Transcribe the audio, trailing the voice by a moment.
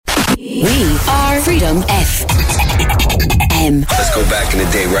We are Freedom FM. Let's go back in the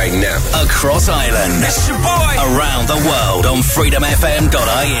day right now. Across Ireland. It's your boy. Around the world on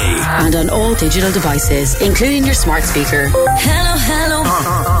freedomfm.ie. And on all digital devices, including your smart speaker. Hello, hello.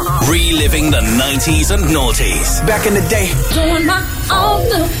 Reliving the 90s and noughties. Back in the day. Doing my own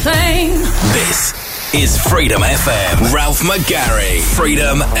little thing. This is Freedom FM. Ralph McGarry.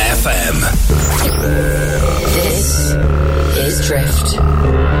 Freedom FM. This is Drift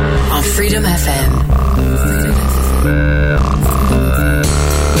on Freedom FM.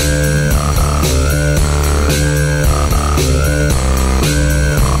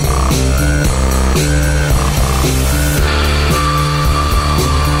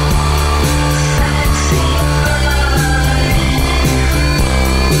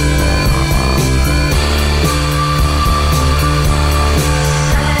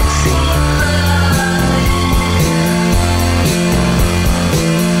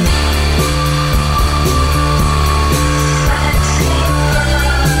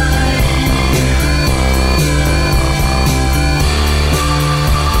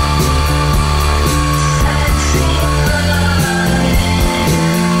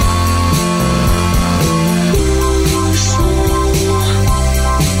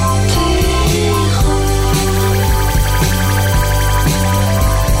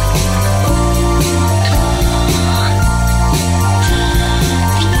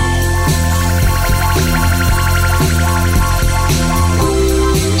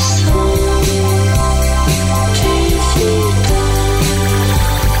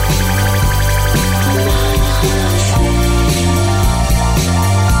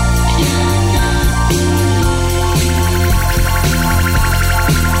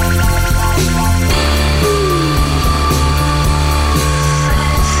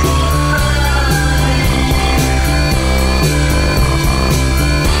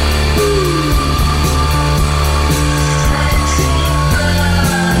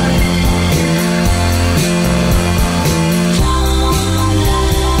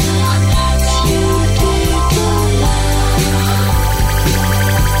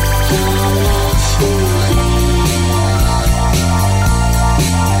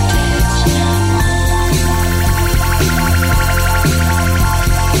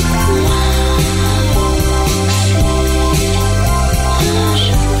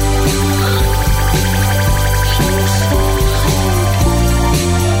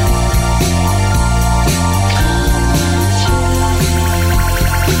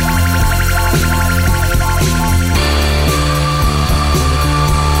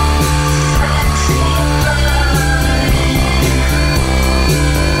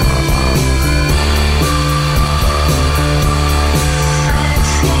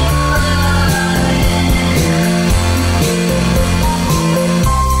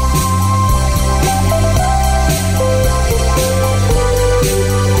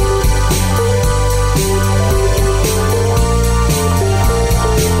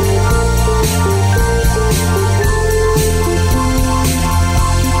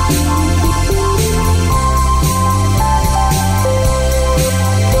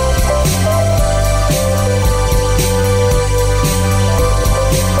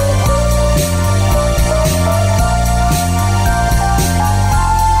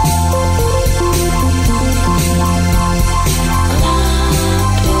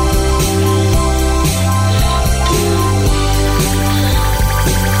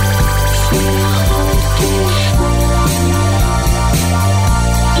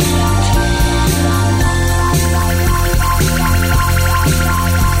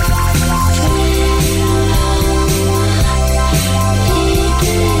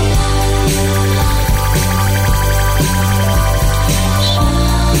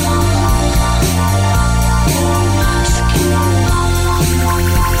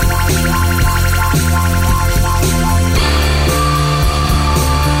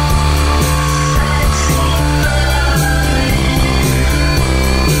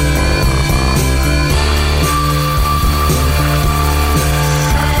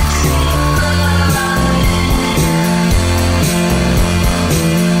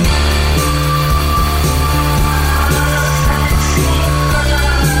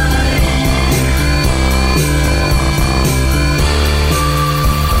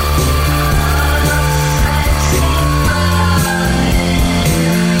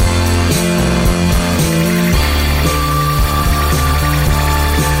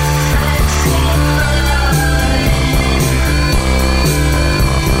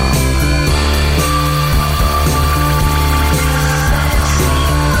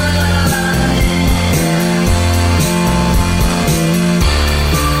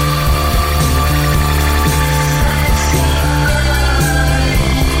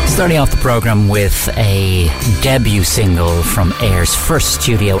 Starting off the programme with a debut single from Air's first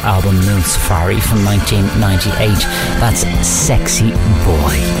studio album, Moon Safari, from 1998. That's Sexy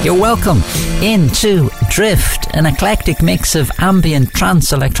Boy. You're welcome into Drift, an eclectic mix of ambient,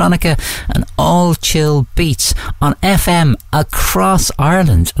 trance, electronica and all chill beats on FM across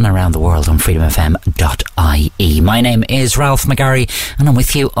Ireland and around the world on freedomfm.ie. My name is Ralph McGarry and I'm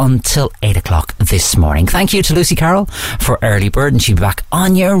with you until 8 o'clock this morning. Thank you to Lucy Carroll for Early Bird, and she'll be back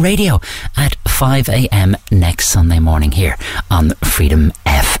on your radio at 5 a.m. next Sunday morning here on Freedom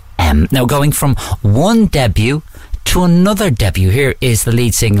FM. Now, going from one debut to another debut, here is the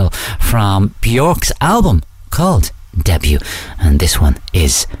lead single from Björk's album called Debut, and this one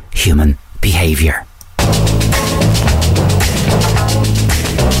is Human Behaviour.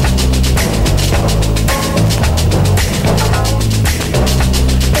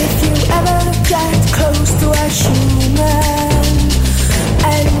 If you ever get close to a human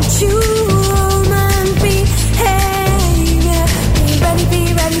and human behavior, be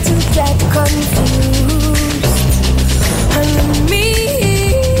ready to get confused. And me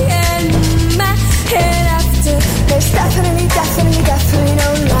and my head after, there's definitely no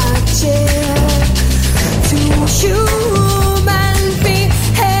logic to human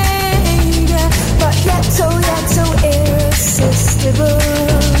behavior, but yet so irresistible.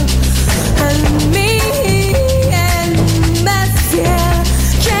 And me and my fear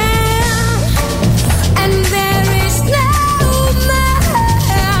can, and there is no more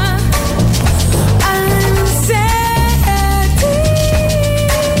uncertainty.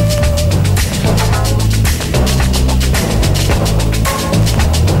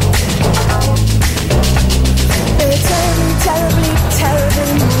 It's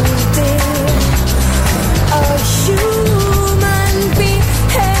terribly moving. A human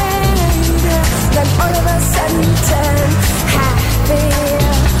behavior that all of a sudden turn happy.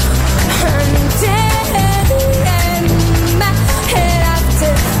 And then my head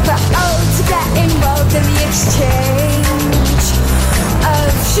after, but to get involved in the exchange of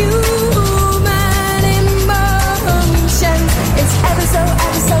human emotions is ever so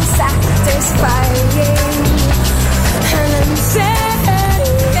satisfying. And I'm saying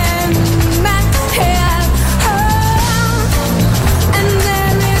my head, and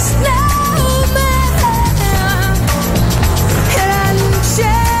there is no more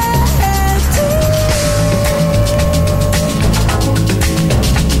uncertainty.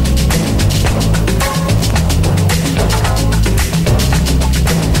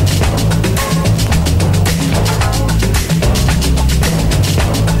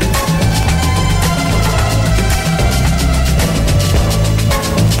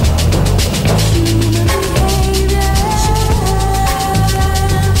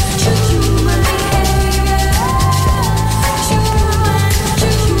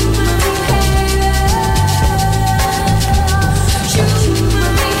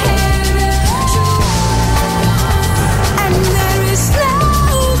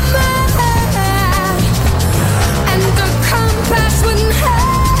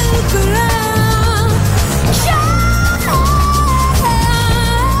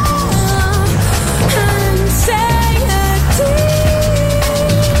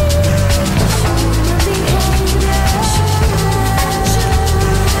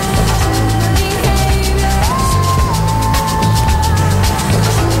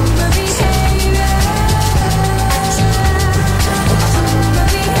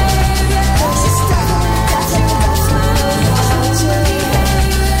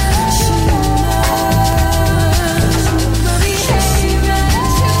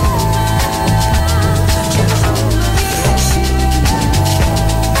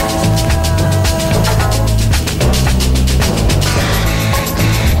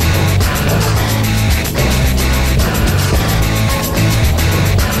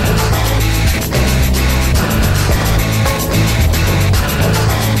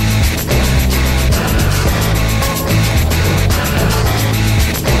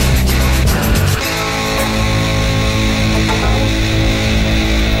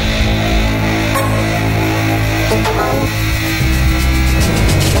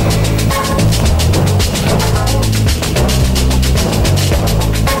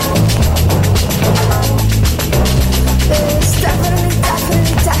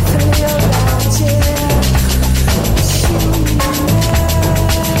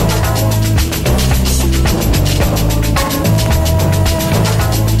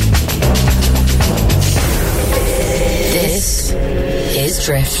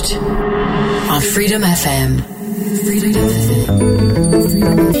 Drift on Freedom FM. Freedom FM.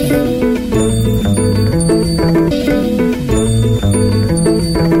 Freedom FM.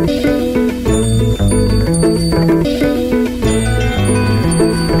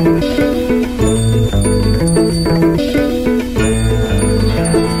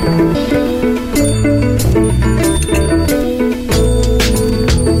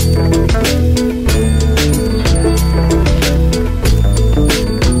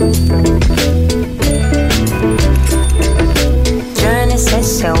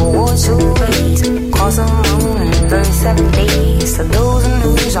 of days, to those who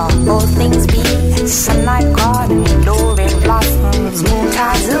lose all things be. Sunlight garden, glory blossoms, moon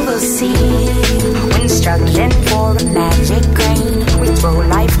tides of the sea. When struggling for a magic grain, we throw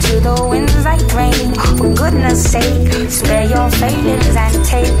life to the winds like rain. For goodness sake, spare your failings and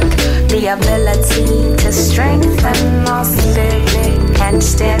take the ability to strengthen our spirit and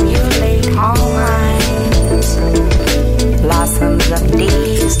stimulate our minds. Blossoms of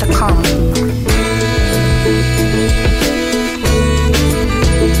days to come.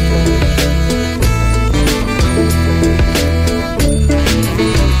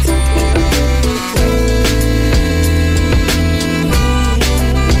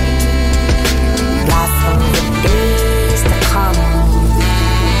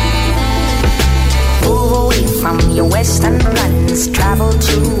 From your western lands, travel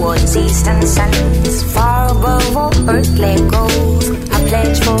towards eastern sands. Far above all earthly goals, a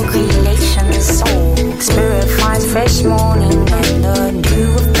pledge for creation's soul. Spirit finds fresh morning and the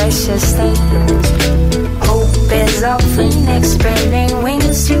dew of precious things. Hope is a phoenix spreading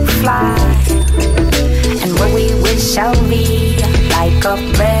wings to fly, and what we wish shall be like a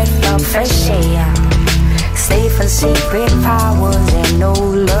breath of fresh air. Safe for secret powers and no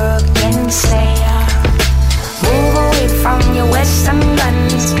luck can snare. Move away from your western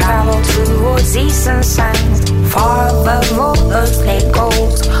lands, travel towards eastern sands. Far above all earthly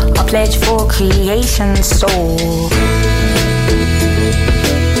goals, a pledge for creation's soul.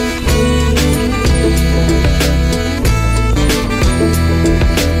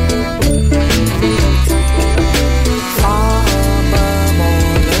 Far above all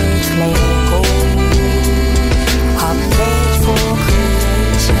earthly goals, a pledge for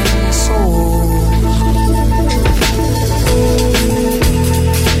creation's soul.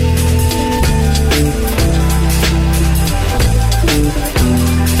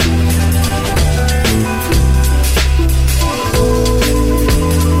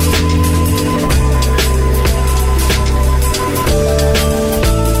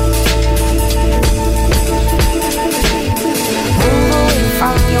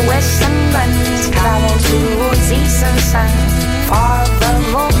 Travel towards eastern sands, far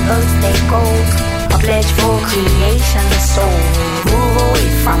above all earthly goals, a pledge for creation's soul. Move away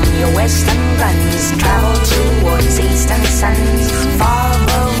from your western lands, travel towards eastern sands, far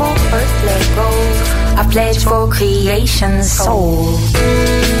above all earthly goals, a pledge for creation's soul.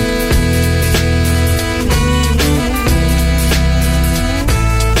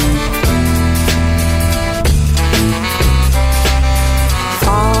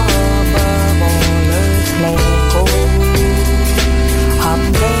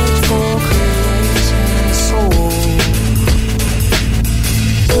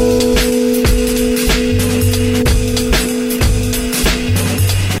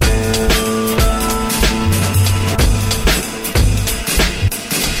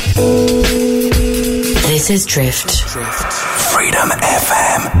 This is Drift. Freedom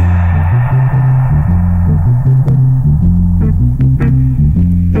FM.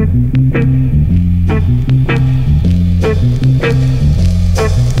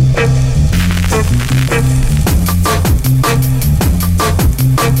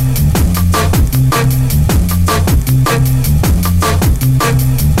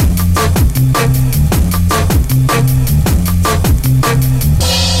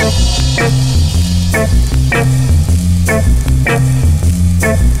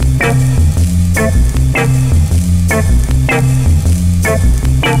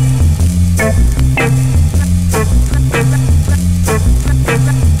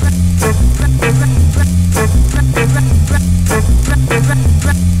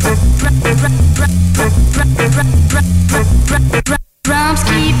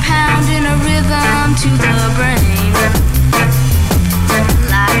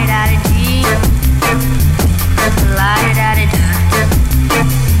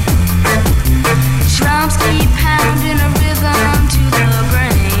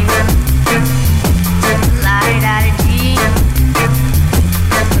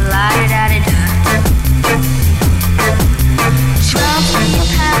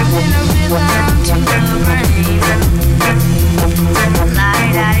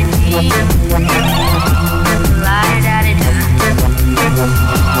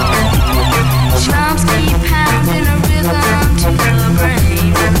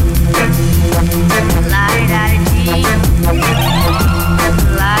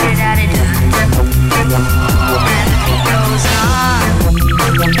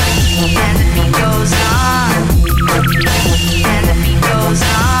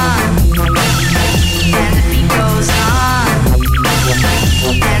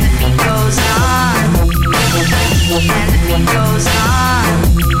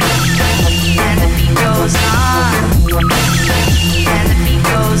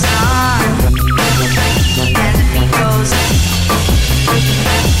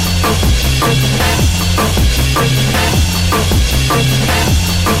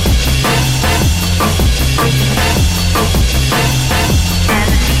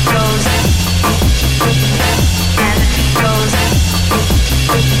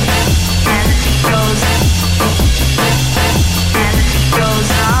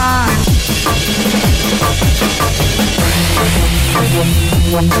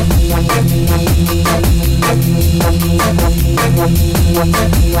 Drums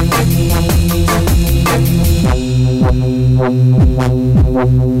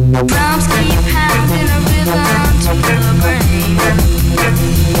keep pounding a rhythm to the brain.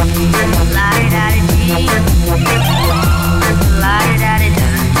 La-di-da-di-dee, la-di-da-di-da.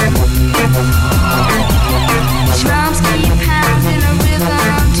 Drums keep pounding a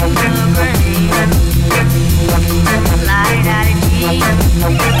rhythm to the brain. La-di-da-di-dee,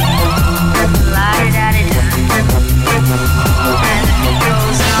 la-di-da-di-da. And the beat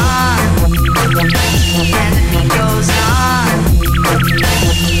goes on, and the beat goes on,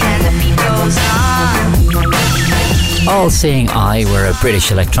 and the beat goes on. All Seeing Eye were a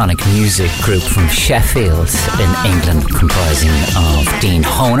British electronic music group from Sheffield in England, comprising of Dean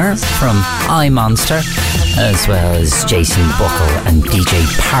Honer from I Monster, as well as Jason Buckle and DJ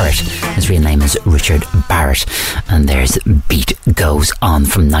Parrott. His real name is Richard Barrett, and there's Beat Goes On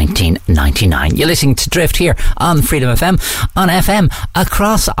from 1999. You're listening to Drift here on Freedom FM, on FM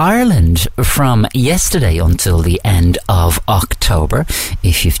across Ireland from yesterday until the end of October.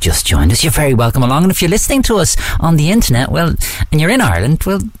 If you've just joined us, you're very welcome along, and if you're listening to us on the internet, well, and you're in Ireland,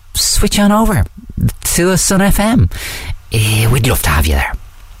 well, switch on over to us on FM. We'd love to have you there.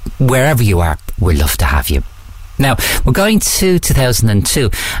 Wherever you are, we'd love to have you. Now, we're going to 2002,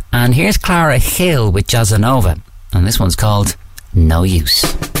 and here's Clara Hill with Jazzanova, and this one's called No Use.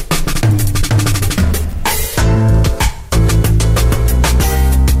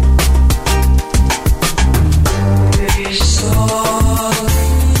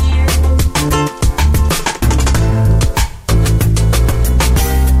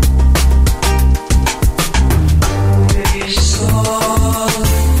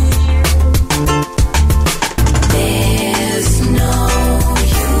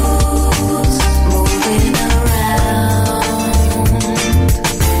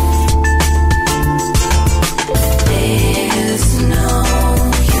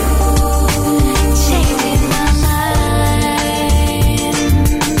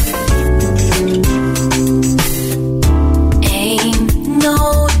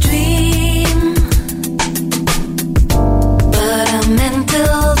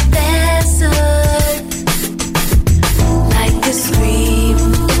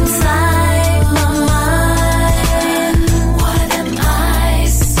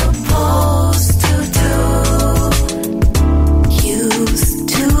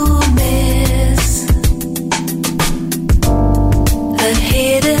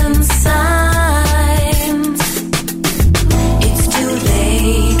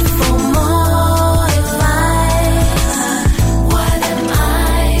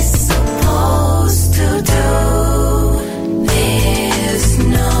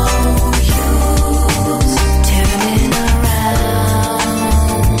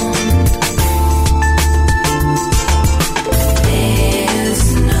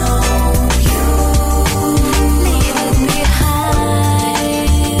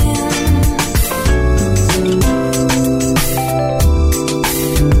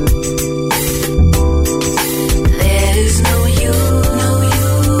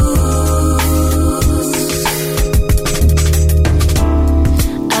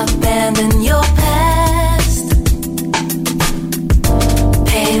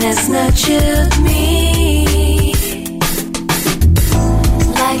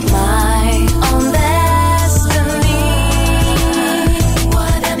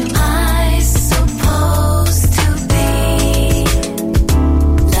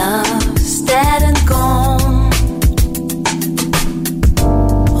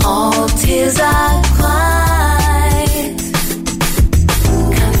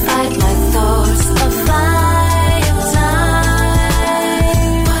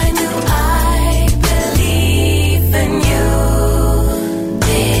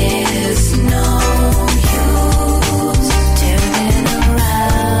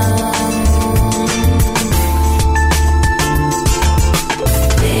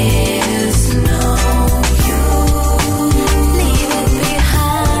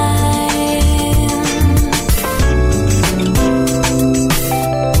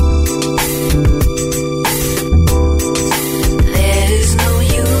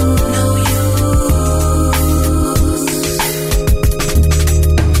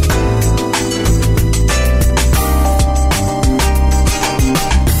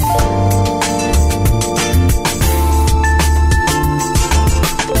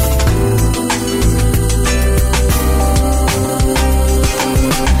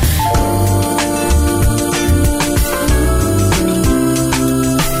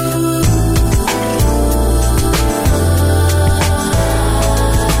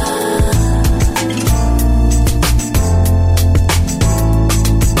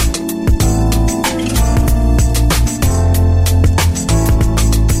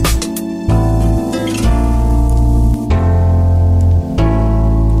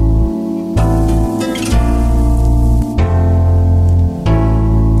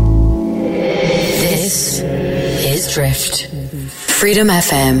 Drift. Freedom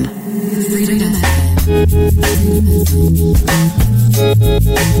FM. Freedom FM.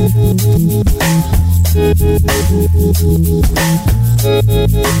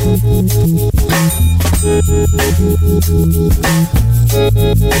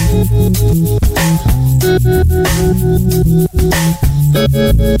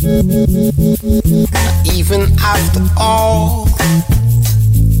 Even after all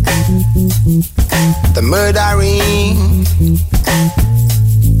the murdering,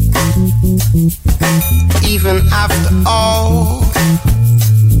 even after all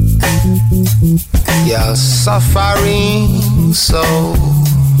your suffering, so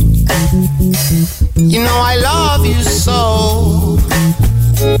you know I love you so.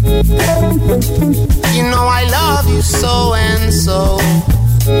 You know I love you so and so.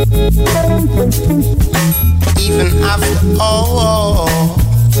 Even after all,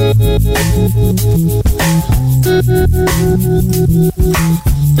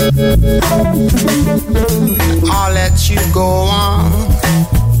 I'll let you go on,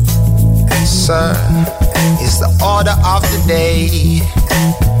 sir, is the order of the day.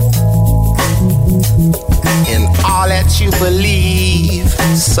 And all that you believe,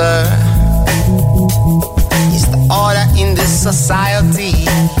 sir, is the order in this society.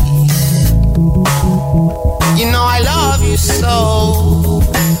 You know I love you so.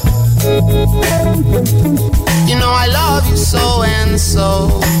 You know I love you so and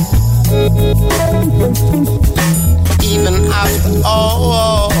so. Even after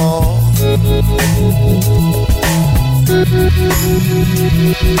all.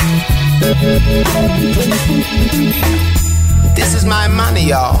 This is my money,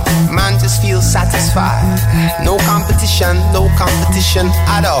 y'all. Man just feels satisfied. No competition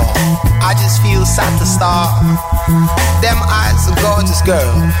at all. I just feel satisfied. Them eyes, a gorgeous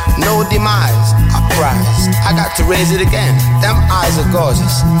girl. No demise, a prize. I got to raise it again. Them eyes are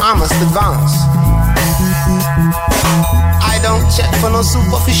gorgeous. I must advance. I don't check for no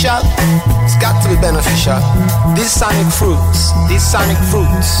superficial. It's got to be beneficial. These sonic fruits.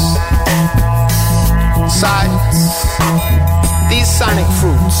 Sides. These sonic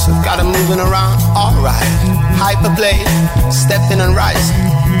fruits have got them moving around, alright. Hyperplay, stepping and rising.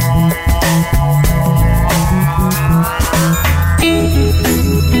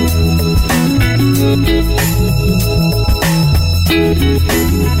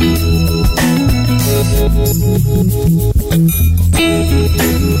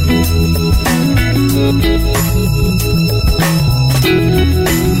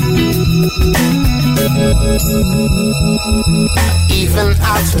 Even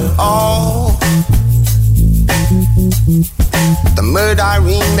after all the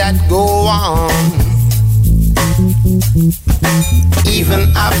murdering that go on,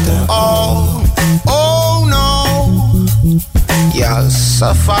 even after all, oh no, you're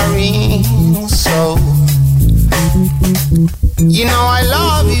suffering so. You know I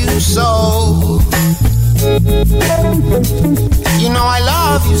love you so. You know I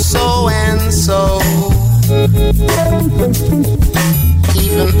love you so and so.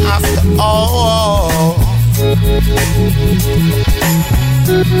 Even after all.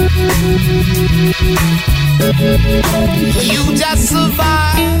 You just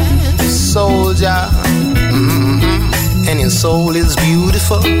survived, soldier. And your soul is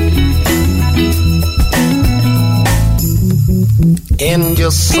beautiful. And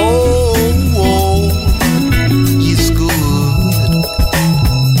your soul is good.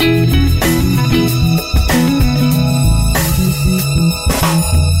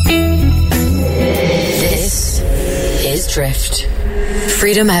 This is Drift.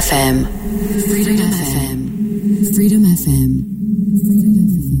 Freedom FM. Freedom FM. Freedom FM.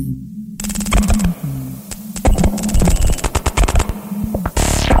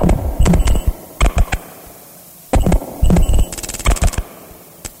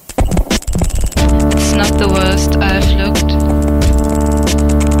 It's not the worst I've looked.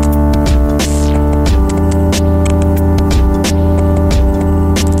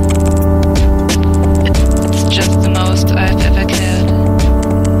 It's just the most I've ever cared.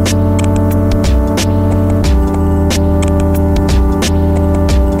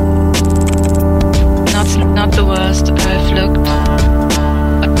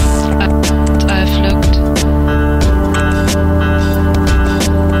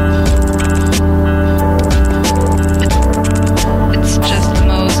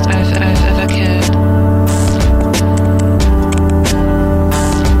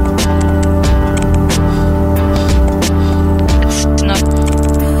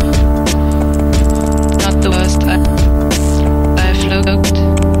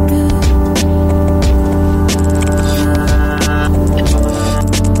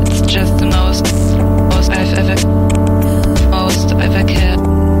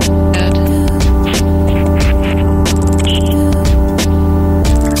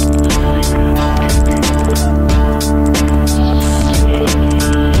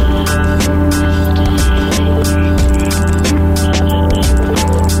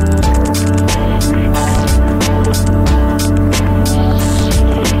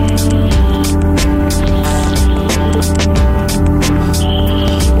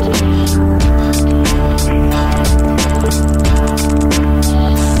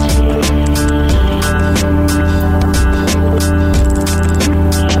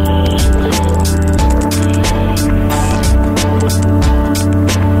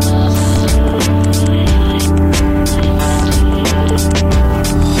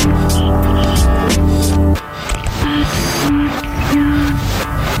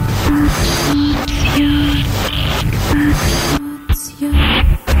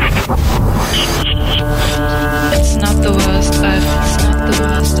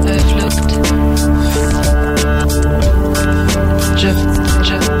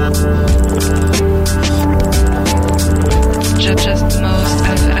 Just the most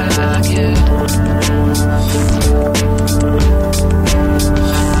I've ever killed.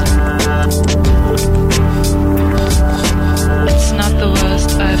 It's not the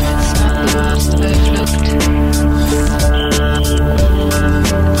worst I've looked.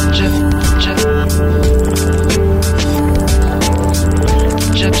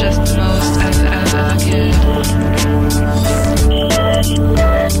 Just the most I've ever killed.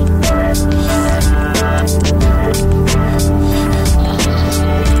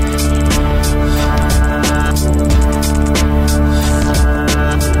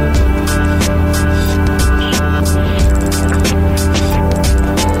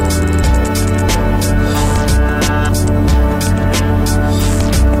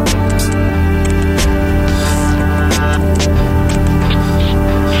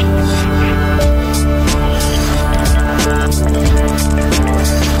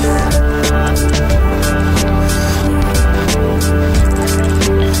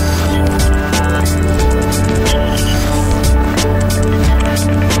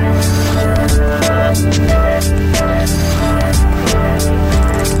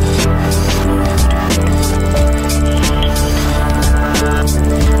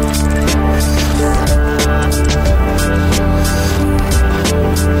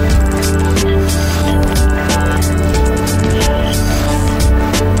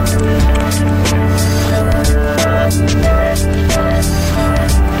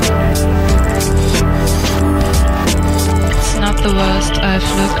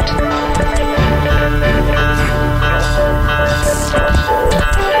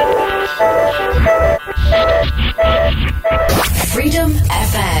 Freedom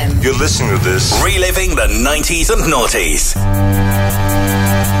FM. You're listening to this. Reliving the 90s and noughties.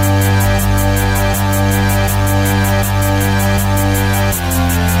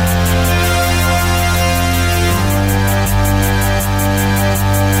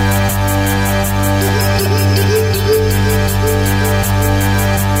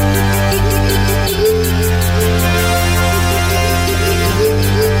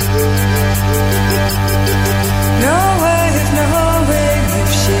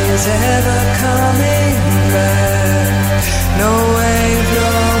 Ever coming back, no way of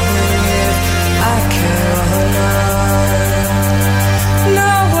your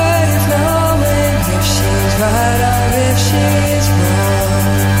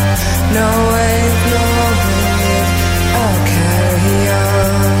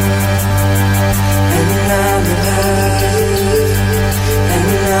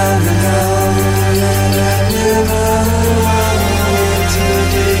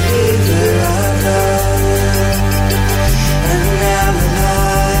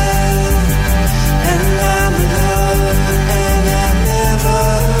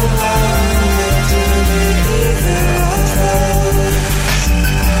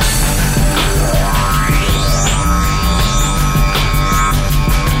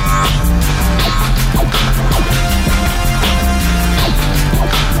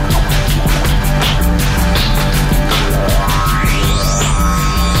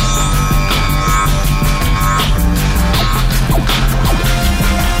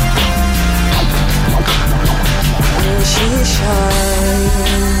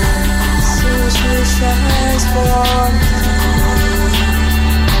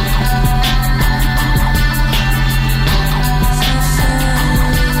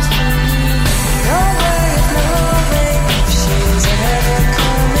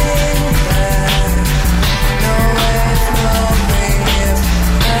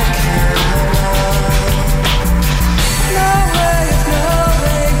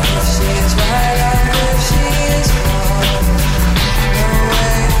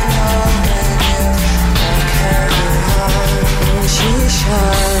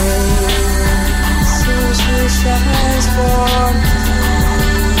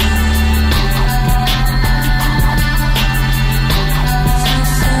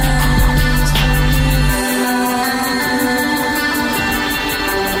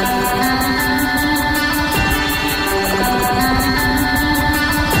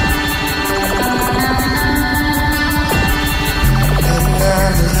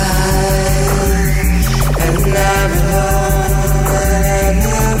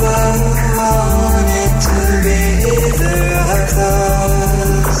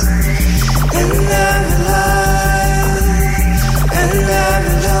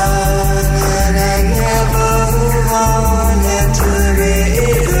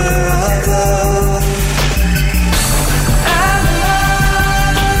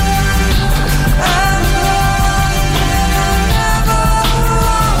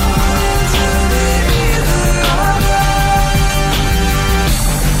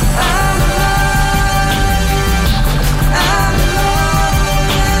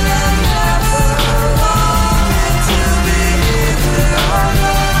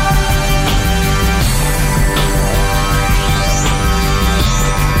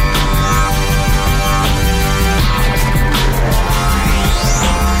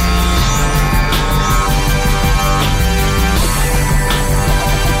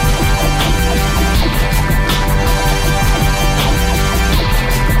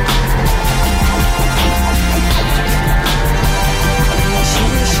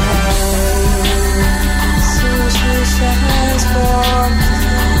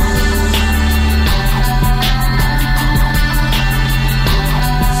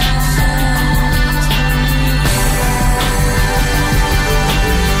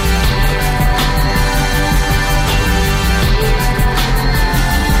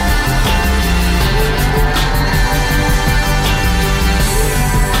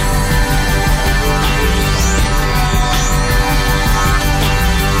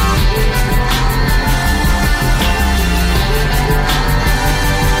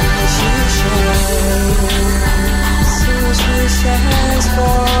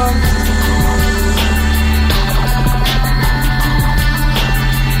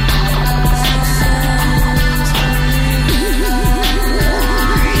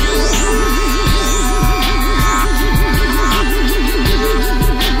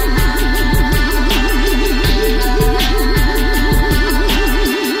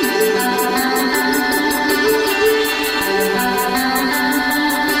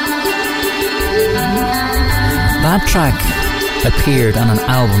That track appeared on an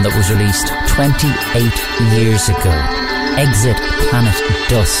album that was released 28 years ago. Exit Planet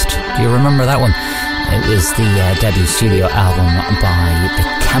Dust. Do you remember that one? It was the debut studio album by the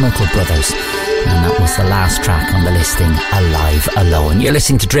Chemical Brothers, and that was the last track on the listing, Alive Alone. You're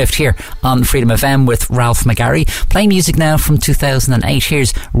listening to Drift here on Freedom FM with Ralph McGarry, playing music now from 2008.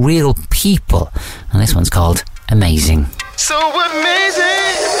 Here's Real People, and this one's called Amazing. So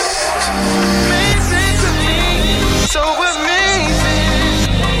amazing, amazing to me, so amazing,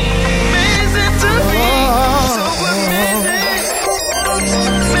 amazing to me, so amazing,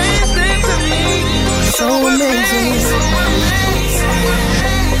 amazing to me, so amazing.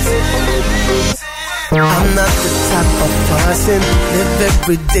 I'm not the type of person live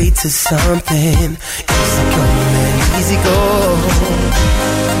every day to something. Easy come and easy go.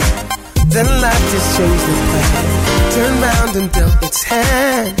 Then life just changed the plan. Turned round and dealt its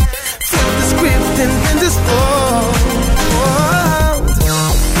hand. Flipped the script and then just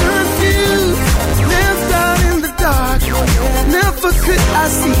confused, left out in the dark. Never could I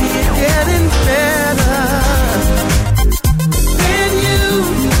see it getting better. Then you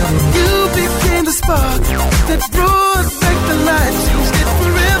became the spark that brought back the light, changed it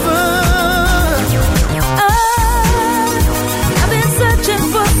forever. I've been searching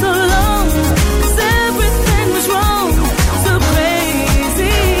for so long, 'cause everything was wrong, so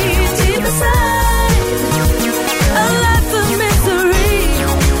crazy. Deep inside,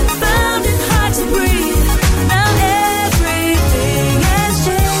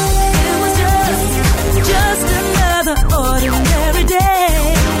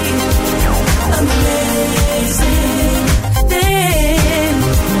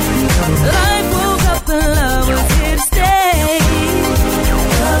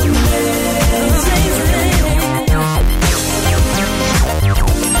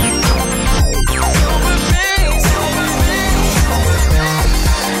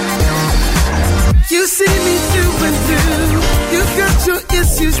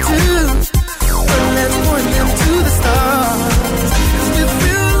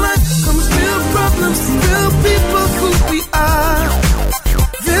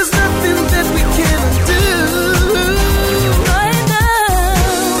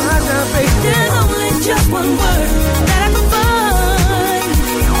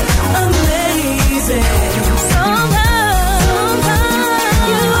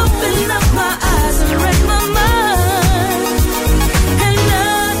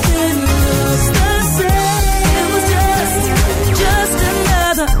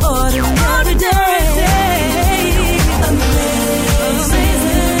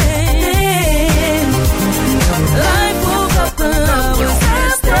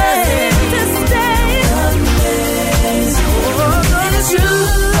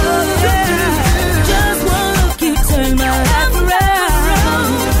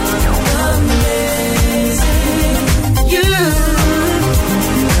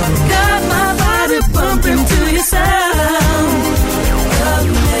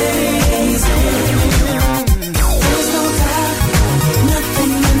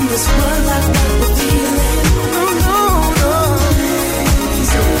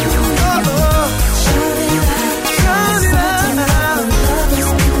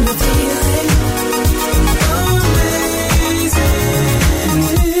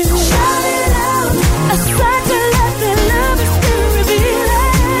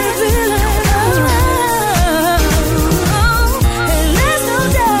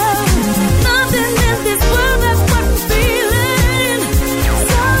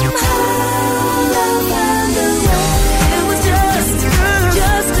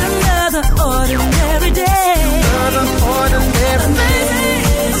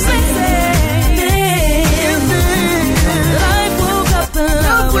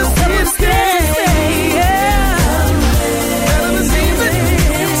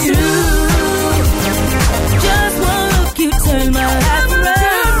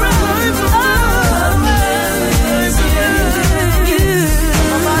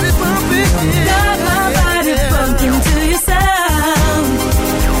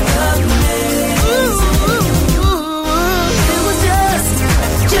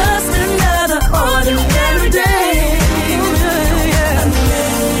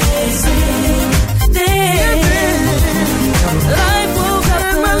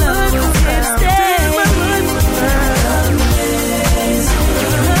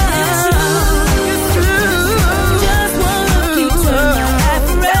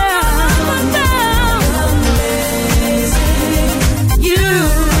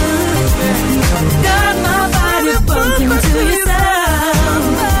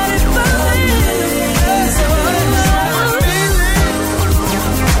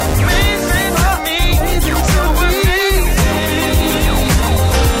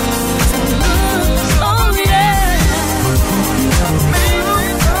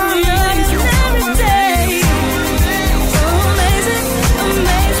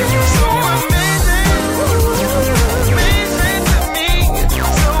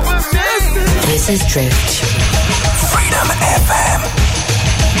 is Drift. Freedom FM.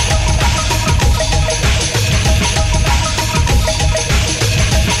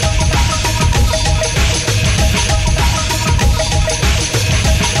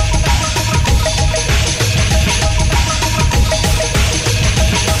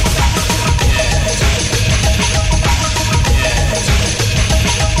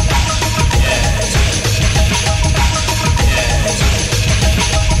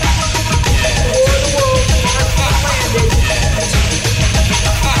 Whoa.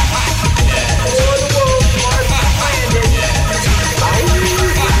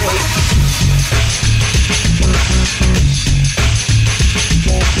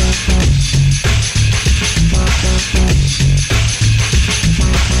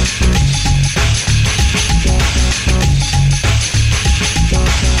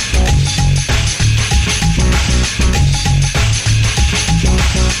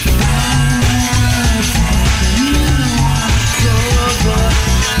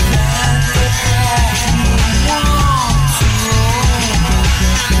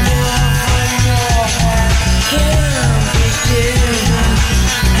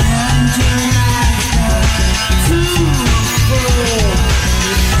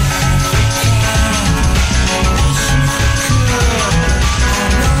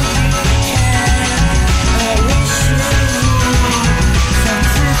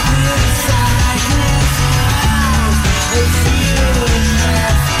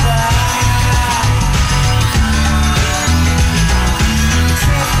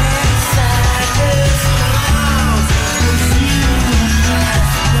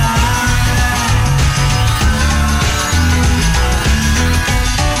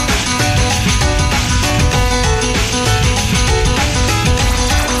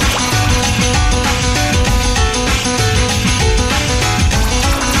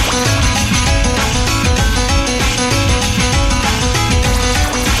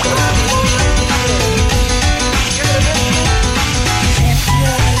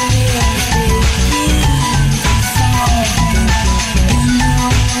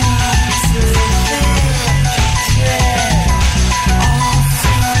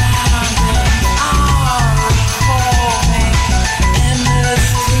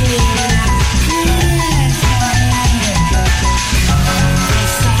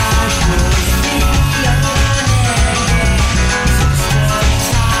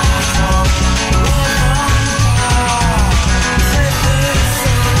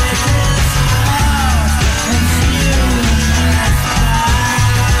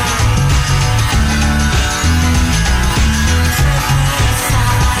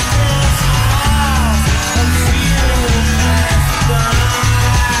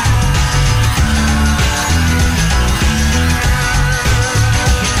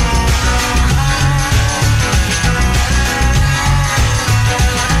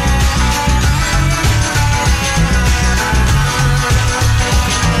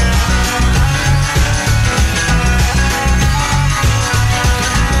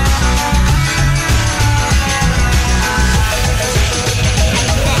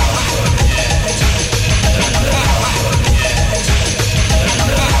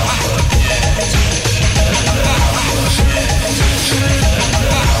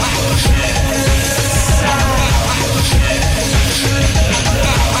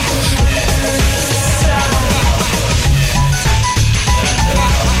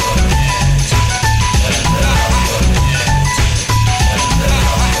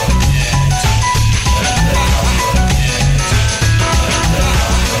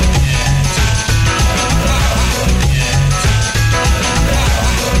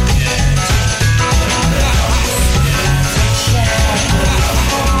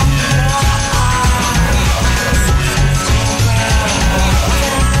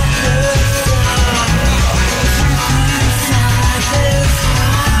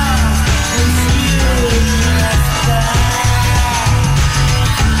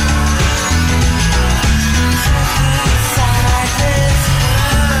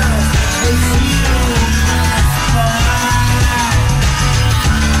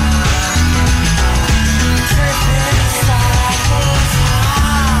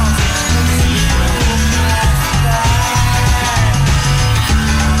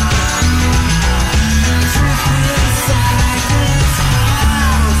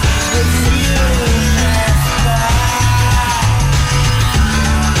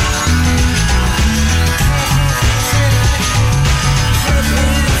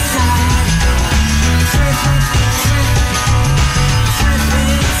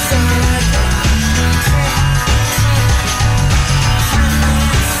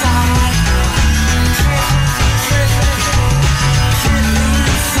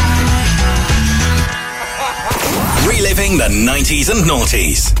 reliving the 90s and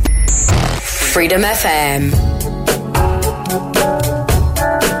noughties. Freedom FM.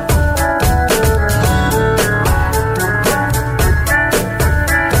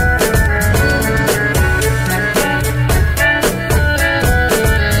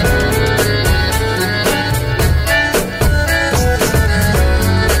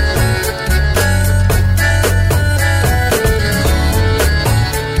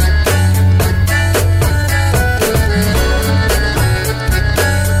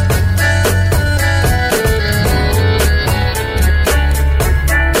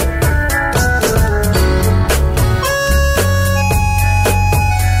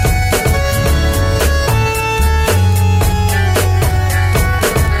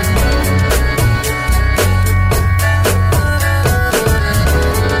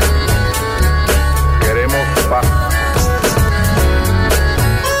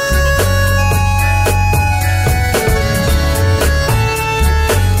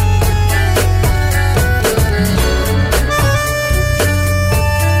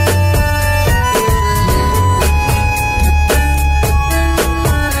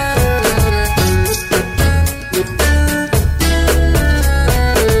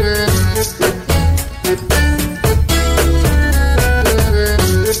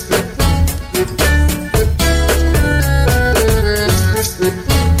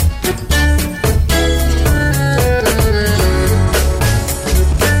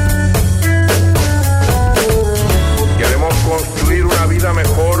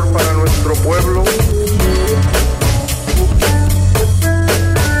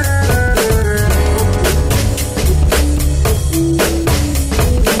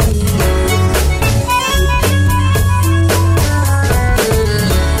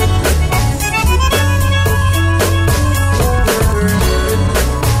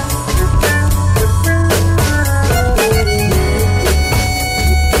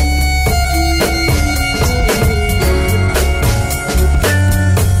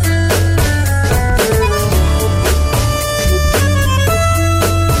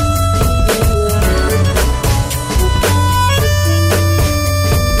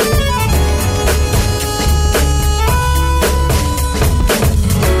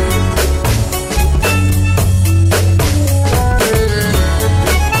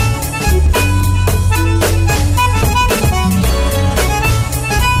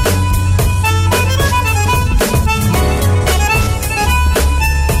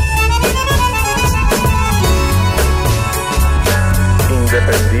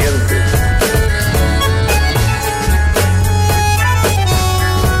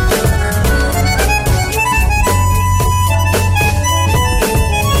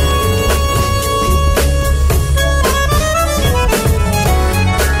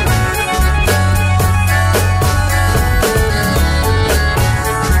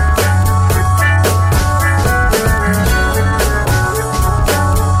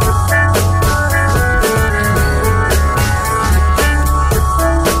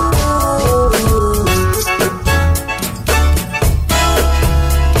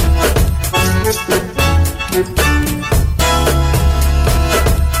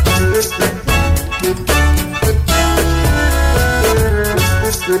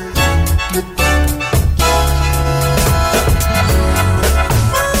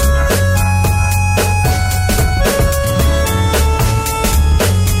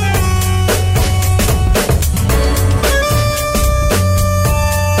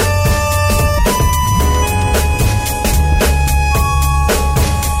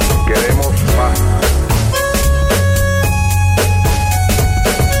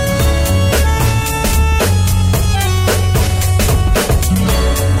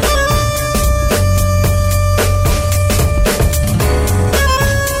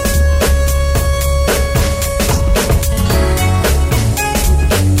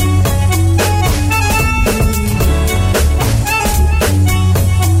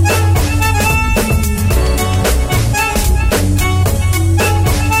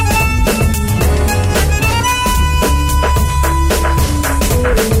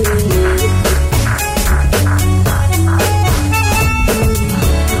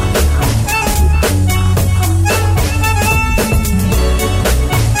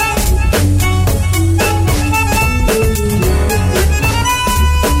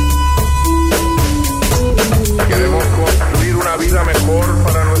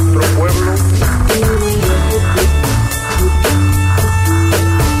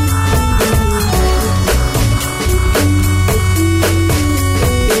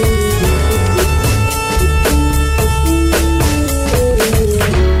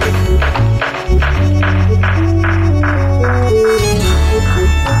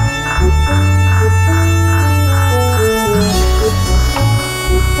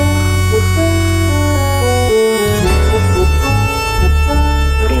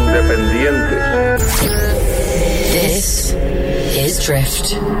 This is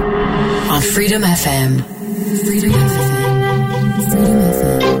Drift on Freedom FM. Freedom FM.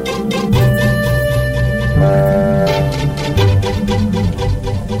 Freedom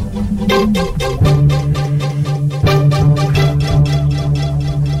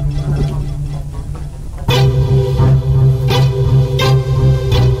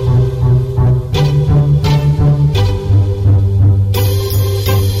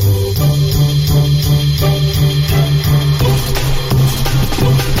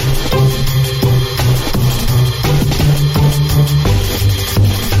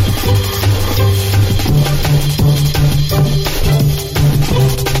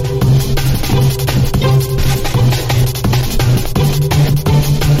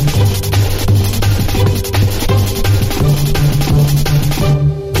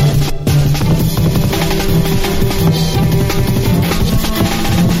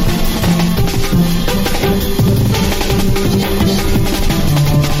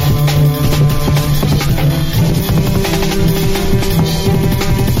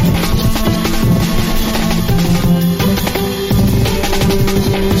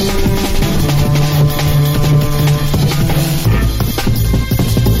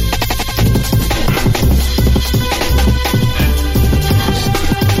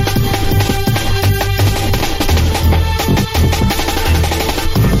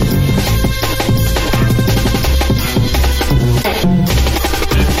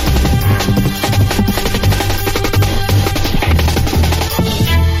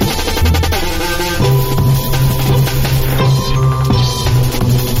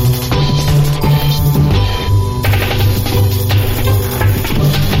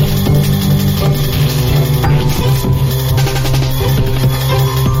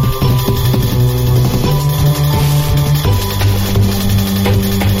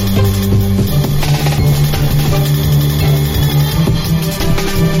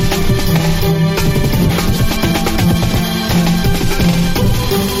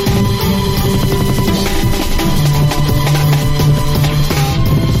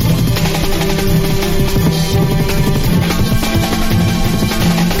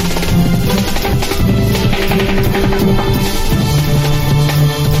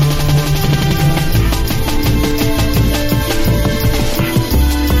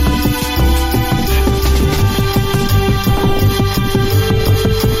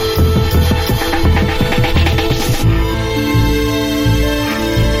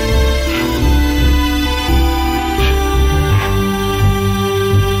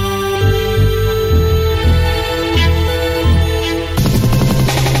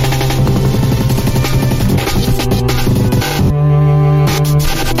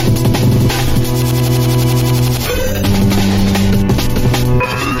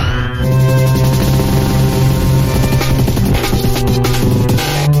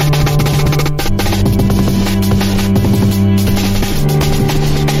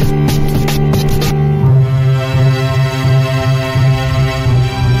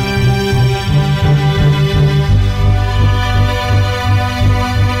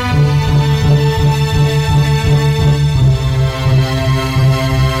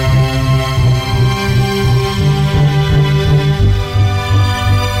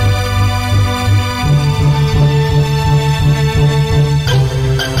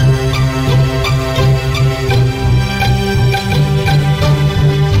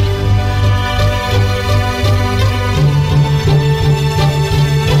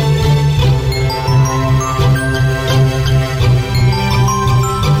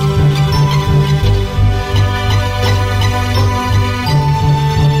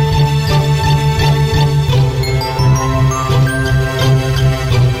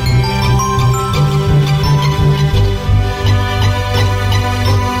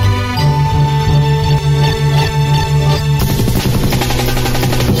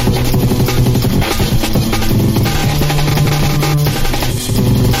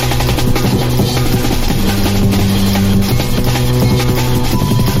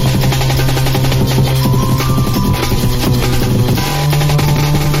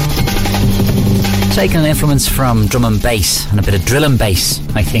taken an influence from drum and bass and a bit of drill and bass,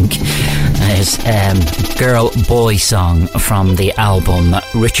 I think. There's Girl Boy song from the album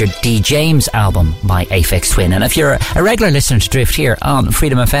Richard D. James album by Aphex Twin. And if you're a regular listener to Drift here on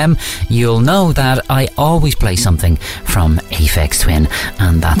Freedom FM, you'll know that I always play something from Aphex Twin,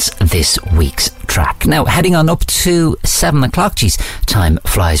 and that's this week's track. Now, heading on up to 7 o'clock, geez, time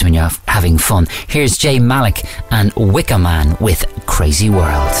flies when you're having fun. Here's Jay Malik and Wicca Man with Crazy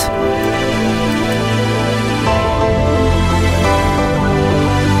World.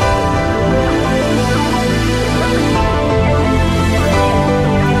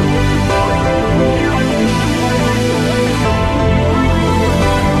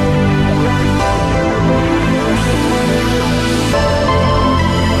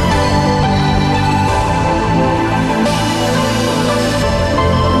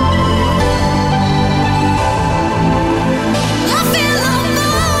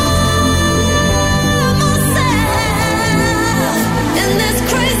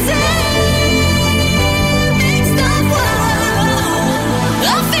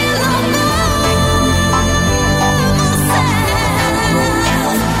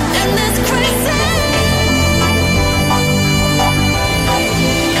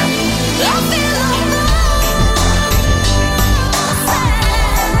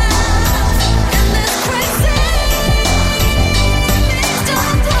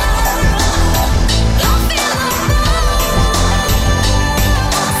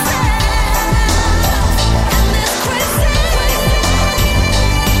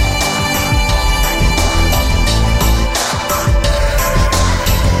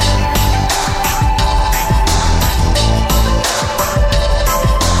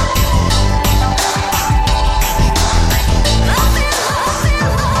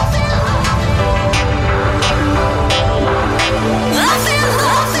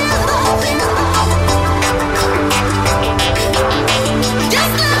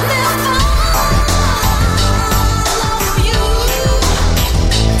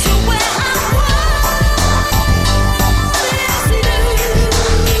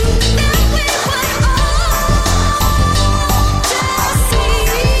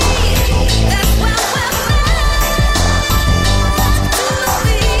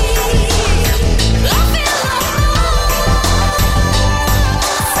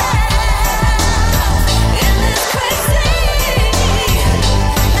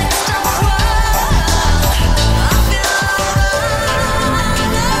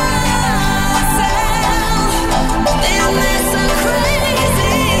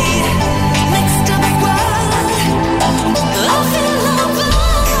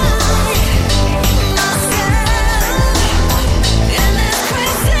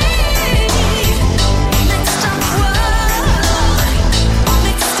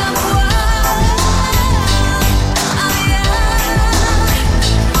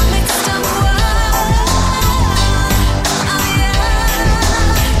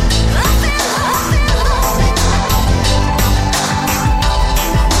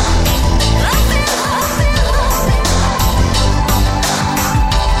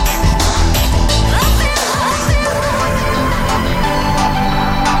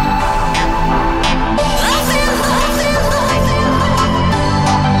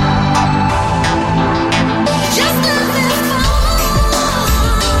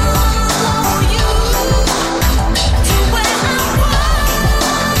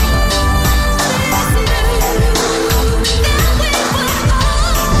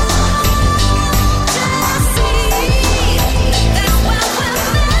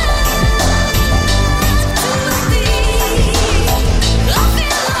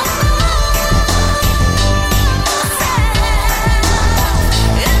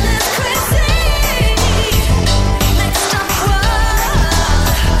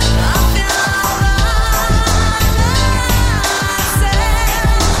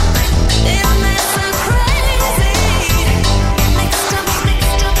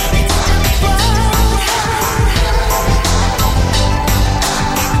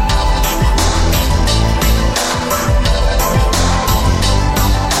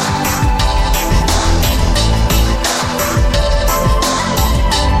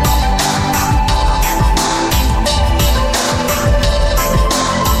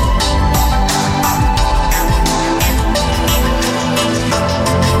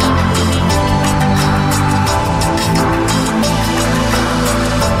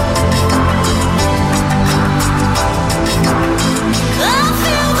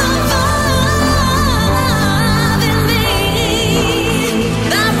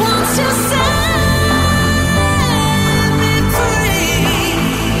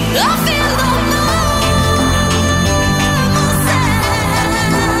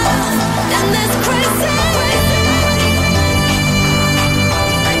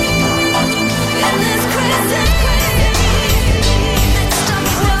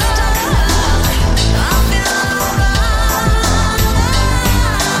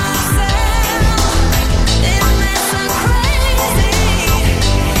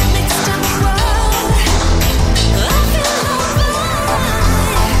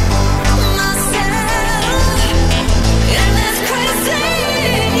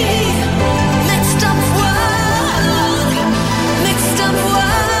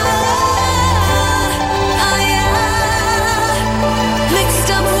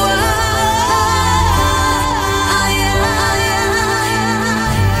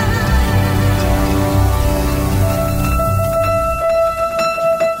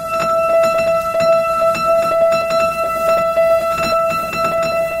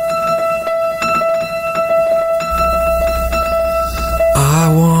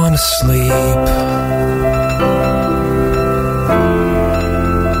 asleep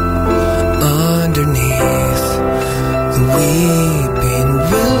underneath the weeping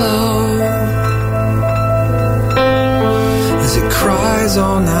willow as it cries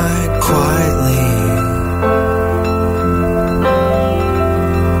all night quietly.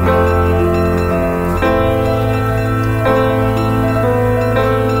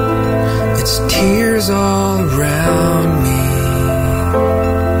 Its tears all around me.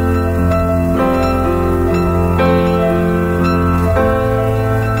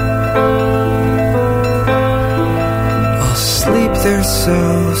 There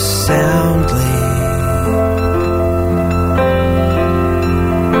so soundly.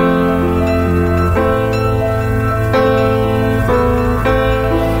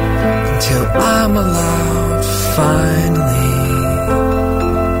 Until I'm allowed finally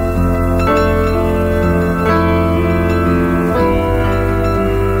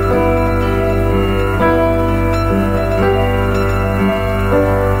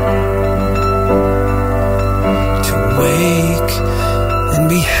to wake and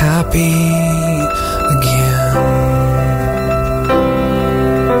be happy again.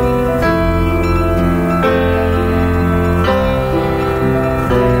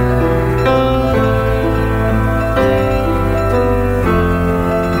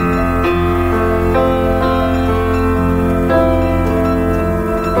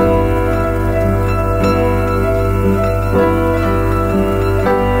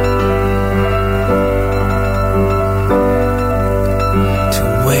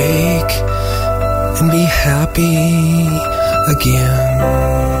 And be happy again.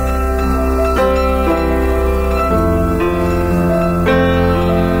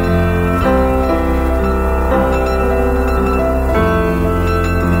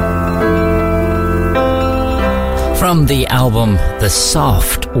 From the album The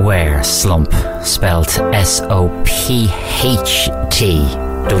Software Slump, spelled SOPHTWARE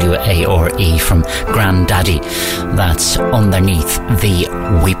from Grandaddy. That's underneath the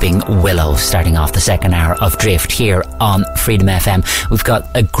Weeping Willow, starting off the second hour of Drift here on Freedom FM. We've got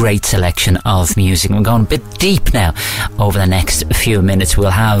a great selection of music. We're going a bit deep now. Over the next few minutes we'll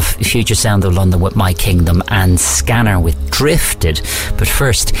have Future Sound of London with My Kingdom and Scanner with Drifted. But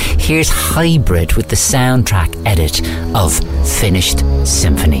first, here's Hybrid with the soundtrack edit of Finished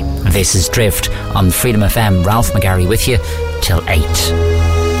Symphony. This is Drift on Freedom FM. Ralph McGarry with you till 8.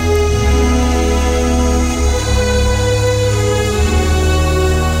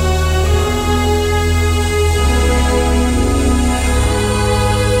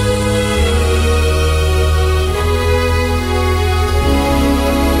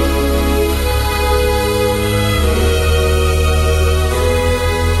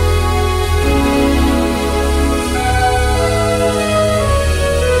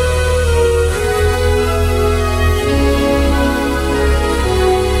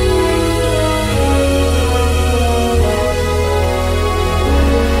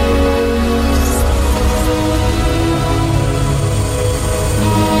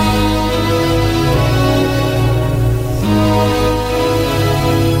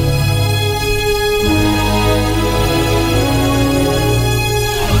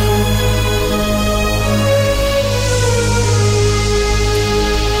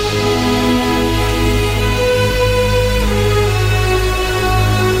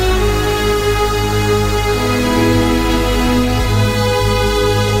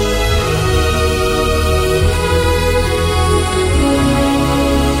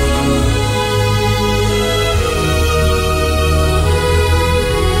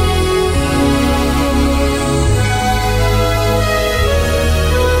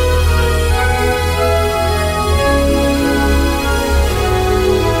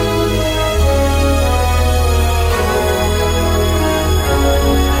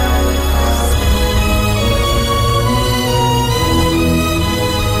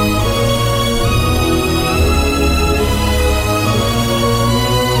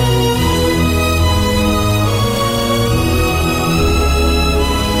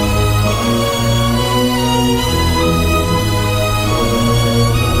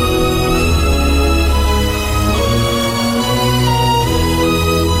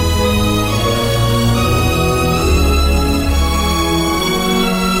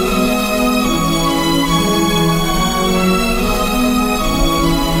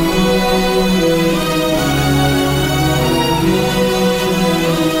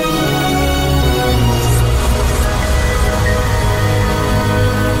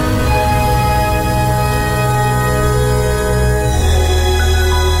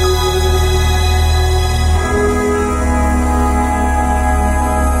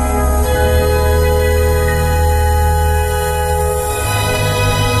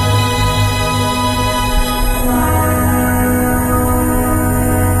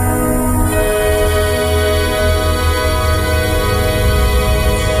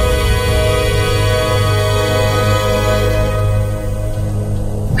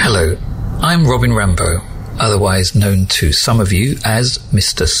 Robin Rambo, otherwise known to some of you as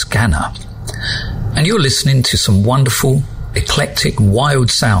Mr. Scanner. And you're listening to some wonderful, eclectic, wild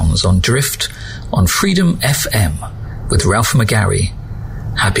sounds on Drift on Freedom FM with Ralph McGarry.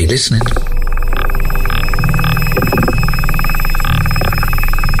 Happy listening.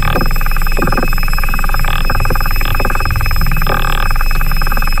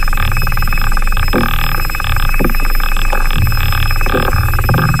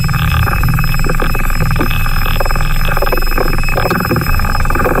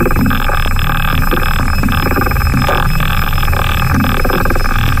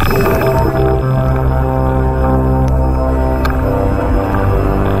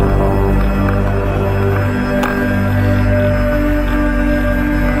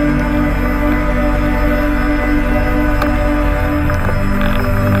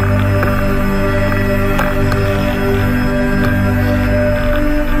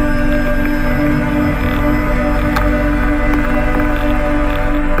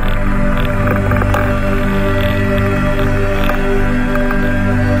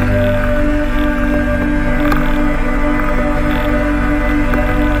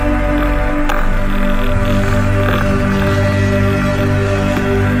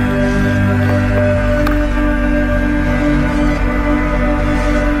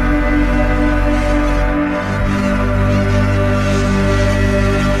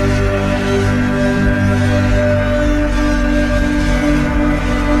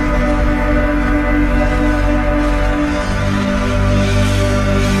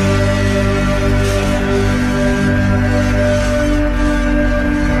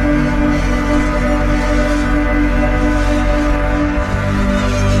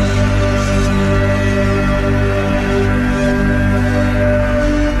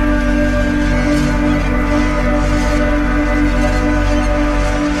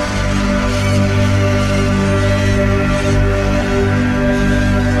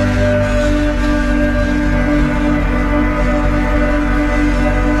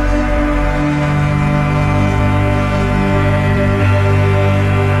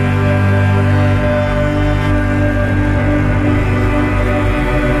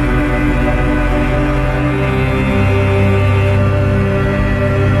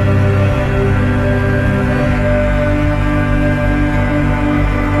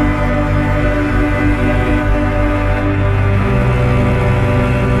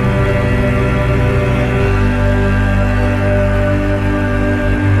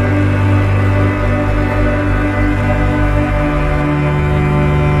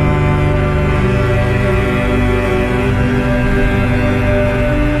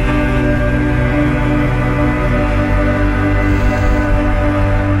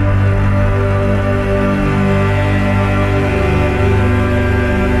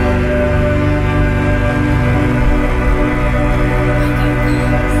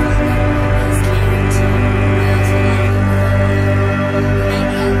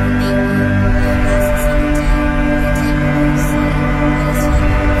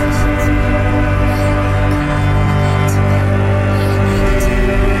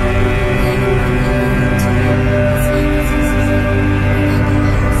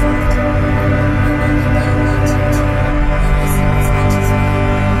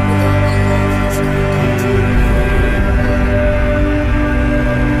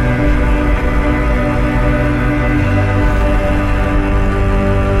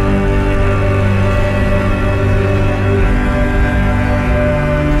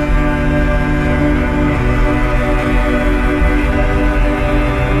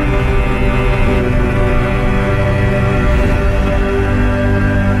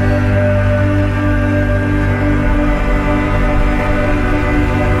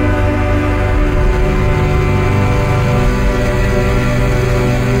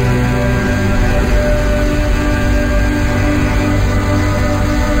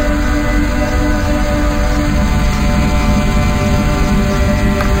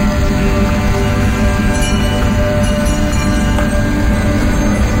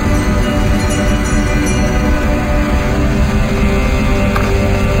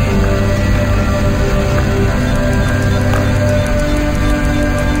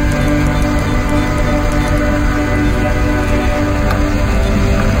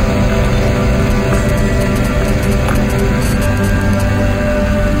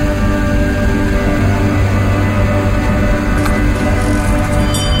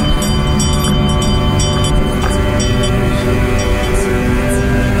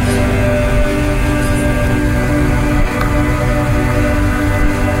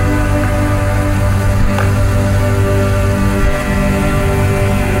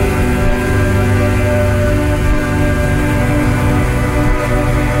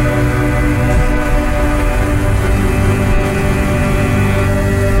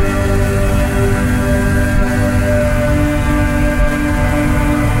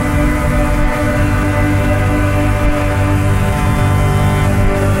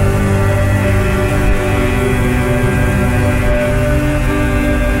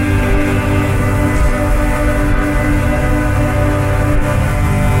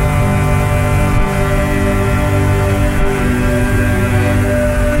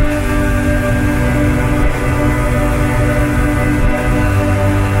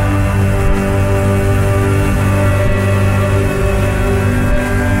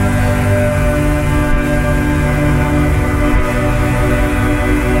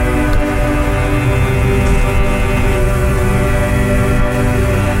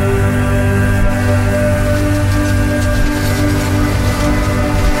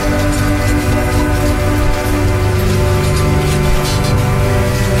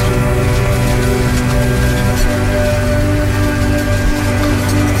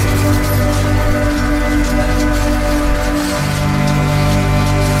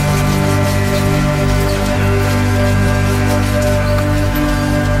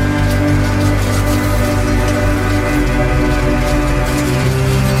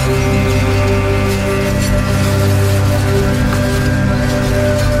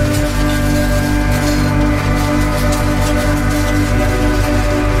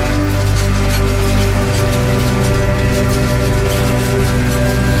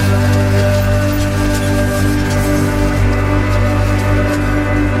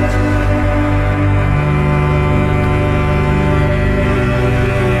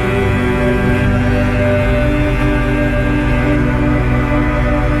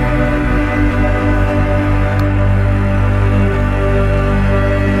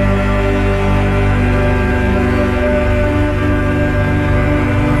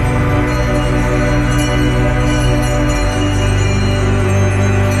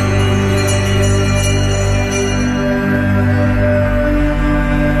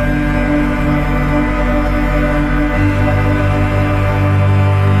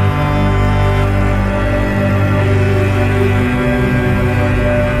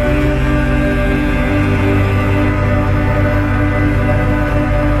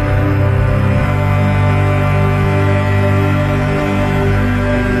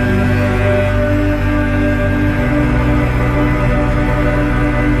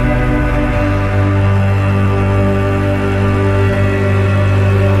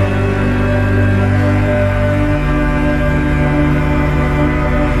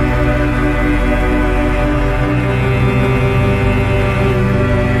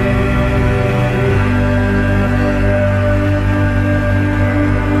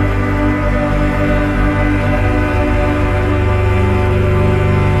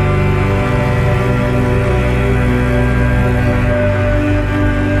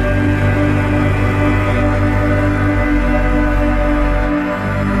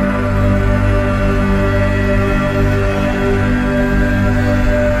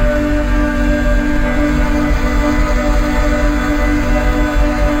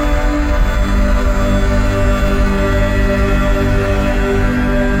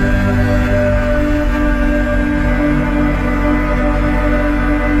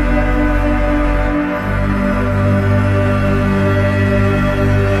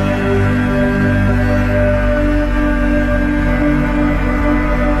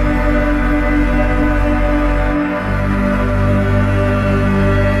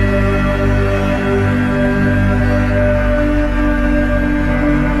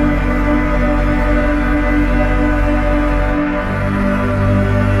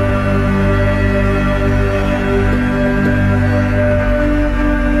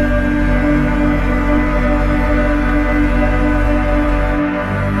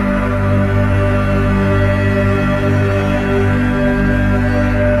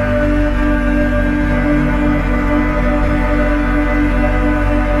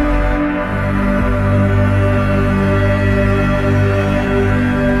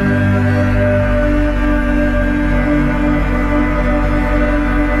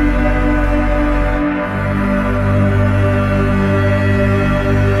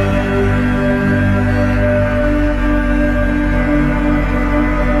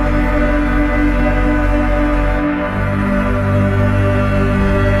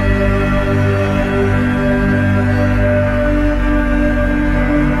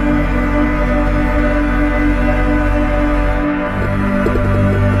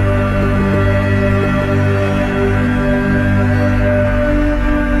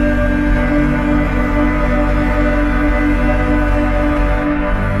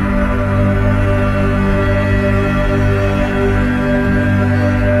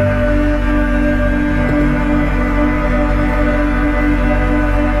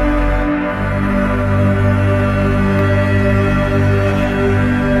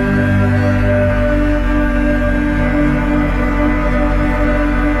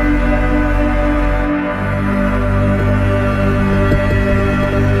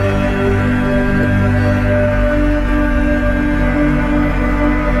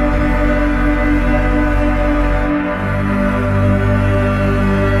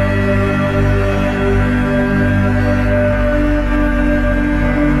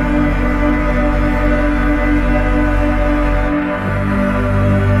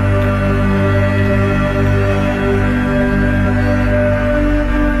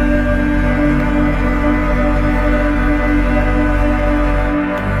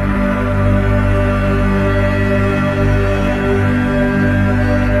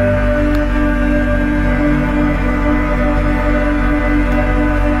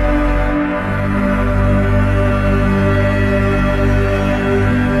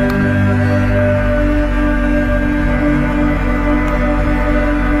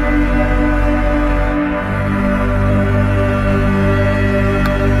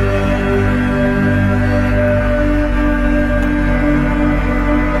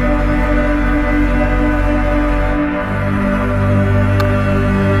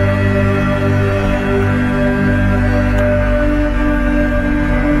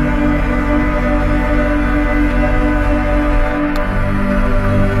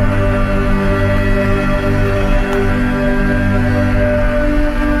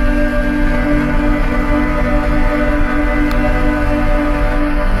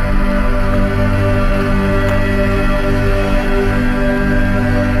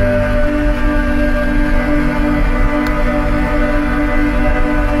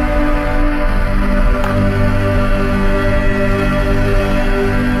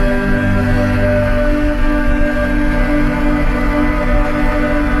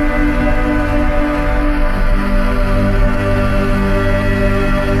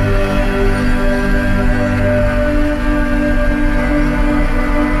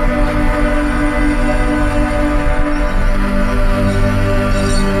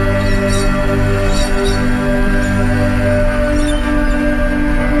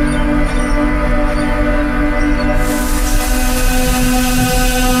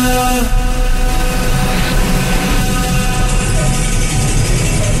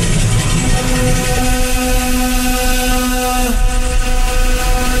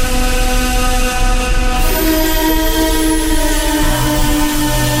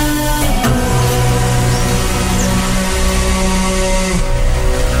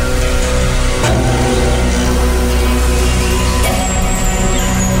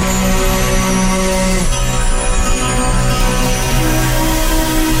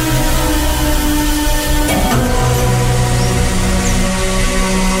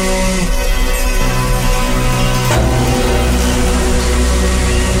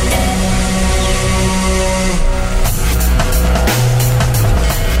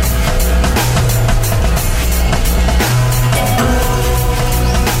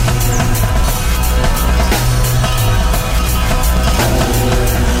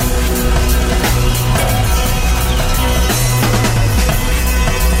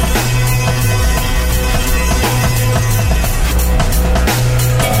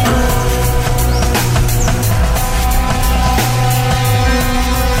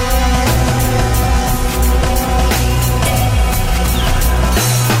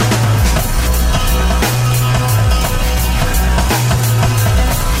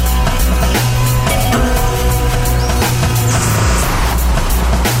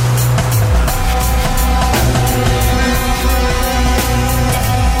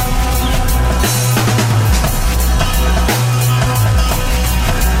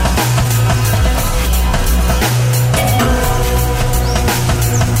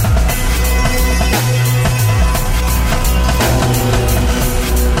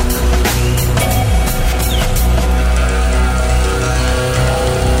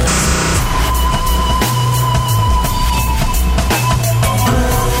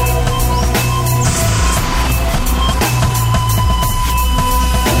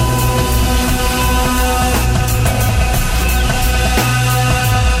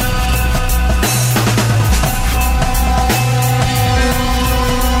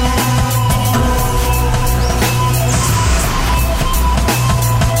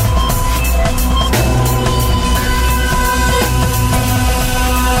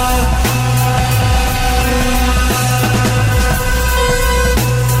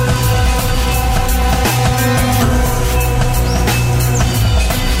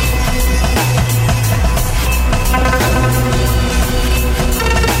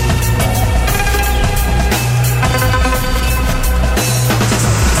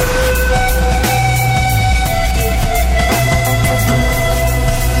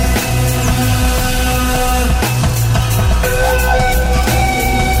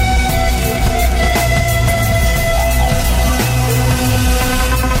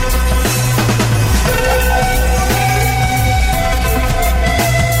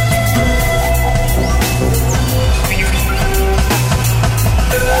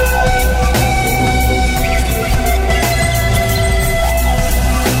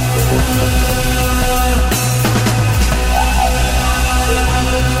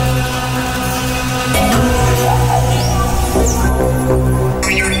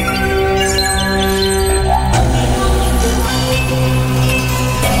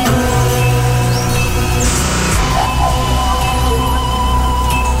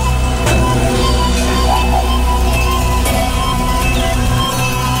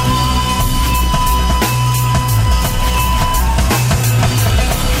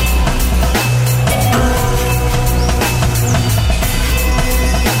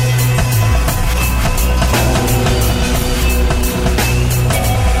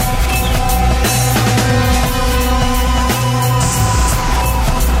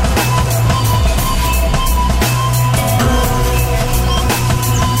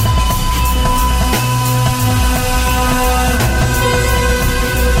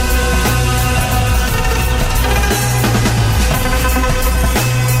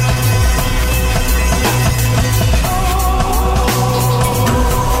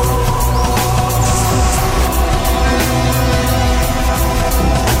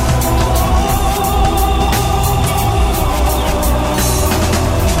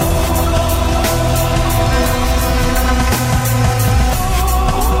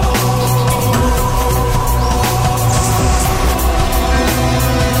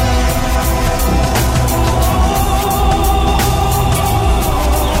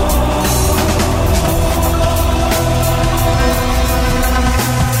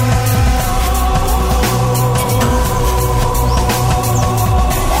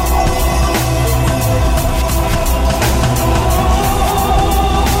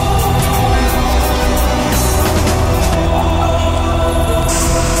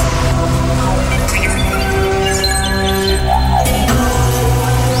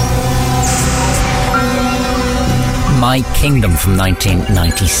 My Kingdom from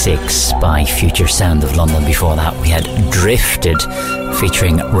 1996 by Future Sound of London. Before that we had Drifted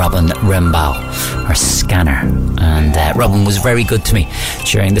featuring Robin Rimbaugh, or Scanner, and Robin was very good to me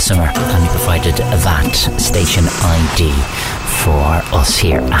during the summer, and he provided that station ID for us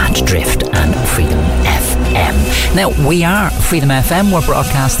here at Drift and Freedom FM. Now, we are Freedom FM. We're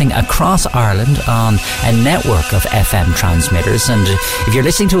broadcasting across Ireland on a network of FM transmitters, and if you're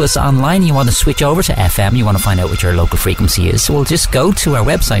listening to us online, you want to switch over to FM, you want to find out what your local frequency is, so we'll just go to our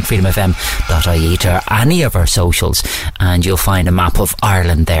website, freedomfm.ie, to any of our socials, and you'll find a map of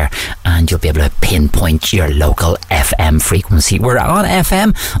Ireland there, and you'll be able to pinpoint your local FM frequency. We're on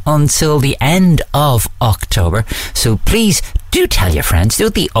FM until the end of October, so please do tell your friends. Do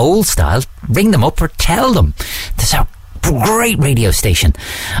it the old style. Ring them up or tell them there's a great radio station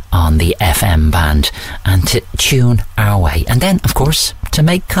on the FM band, and to tune our way. And then, of course, to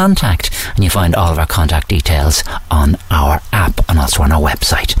make contact. And you find all of our contact details on our app and also on our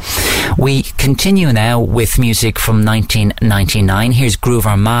website. We continue now with music from 1999. Here's Groove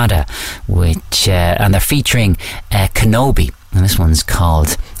Armada, and they're featuring Kenobi. And this one's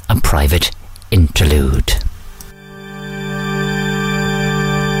called A Private Interlude.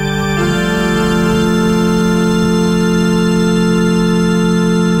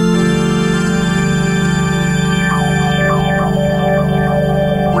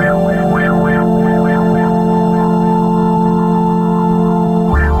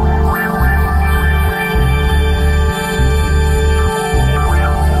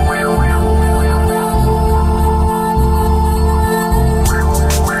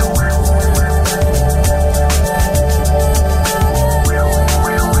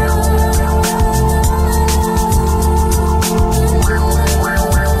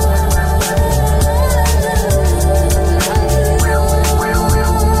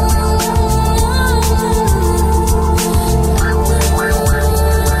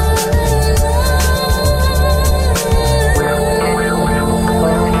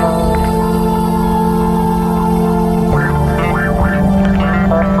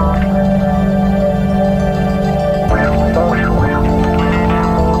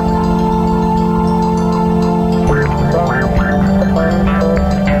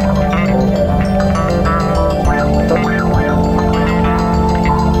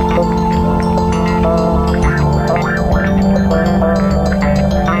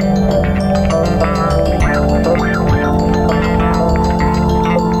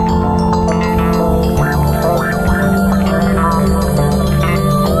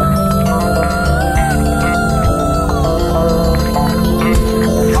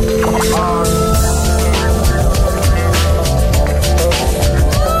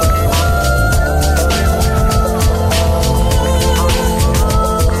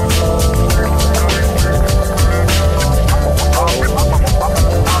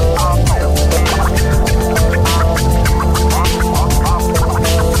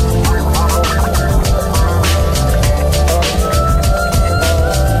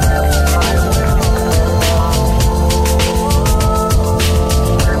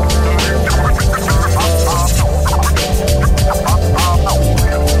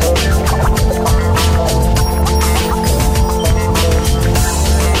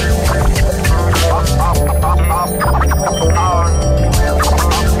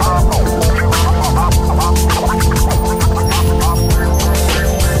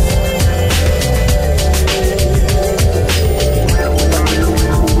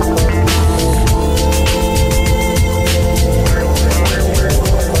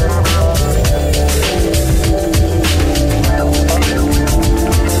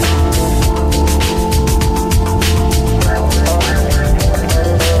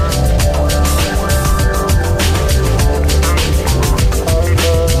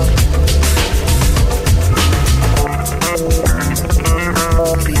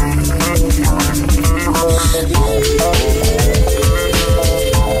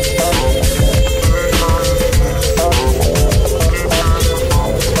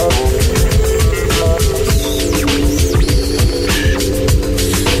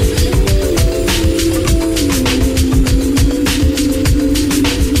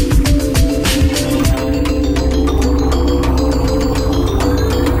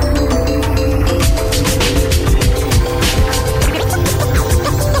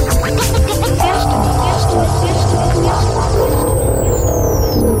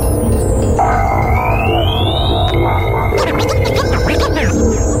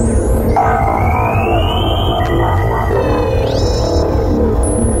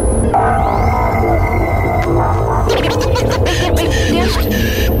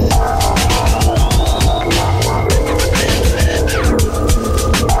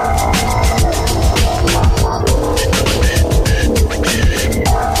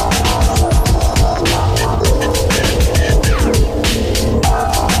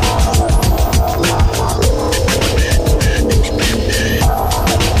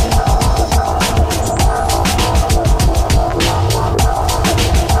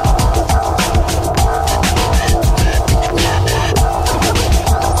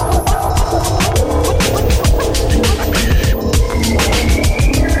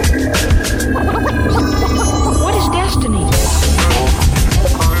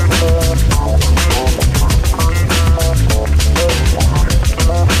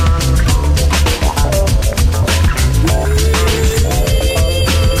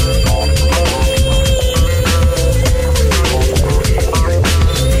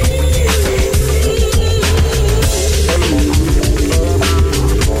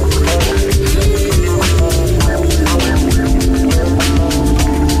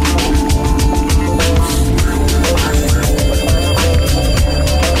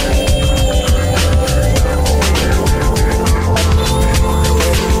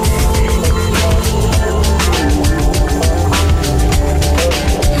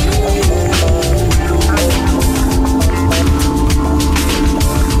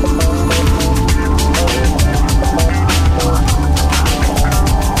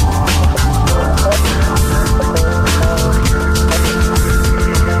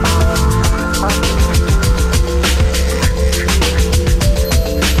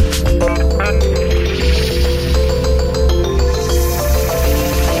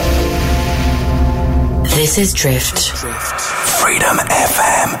 This is Drift. Freedom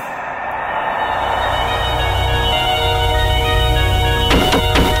FM.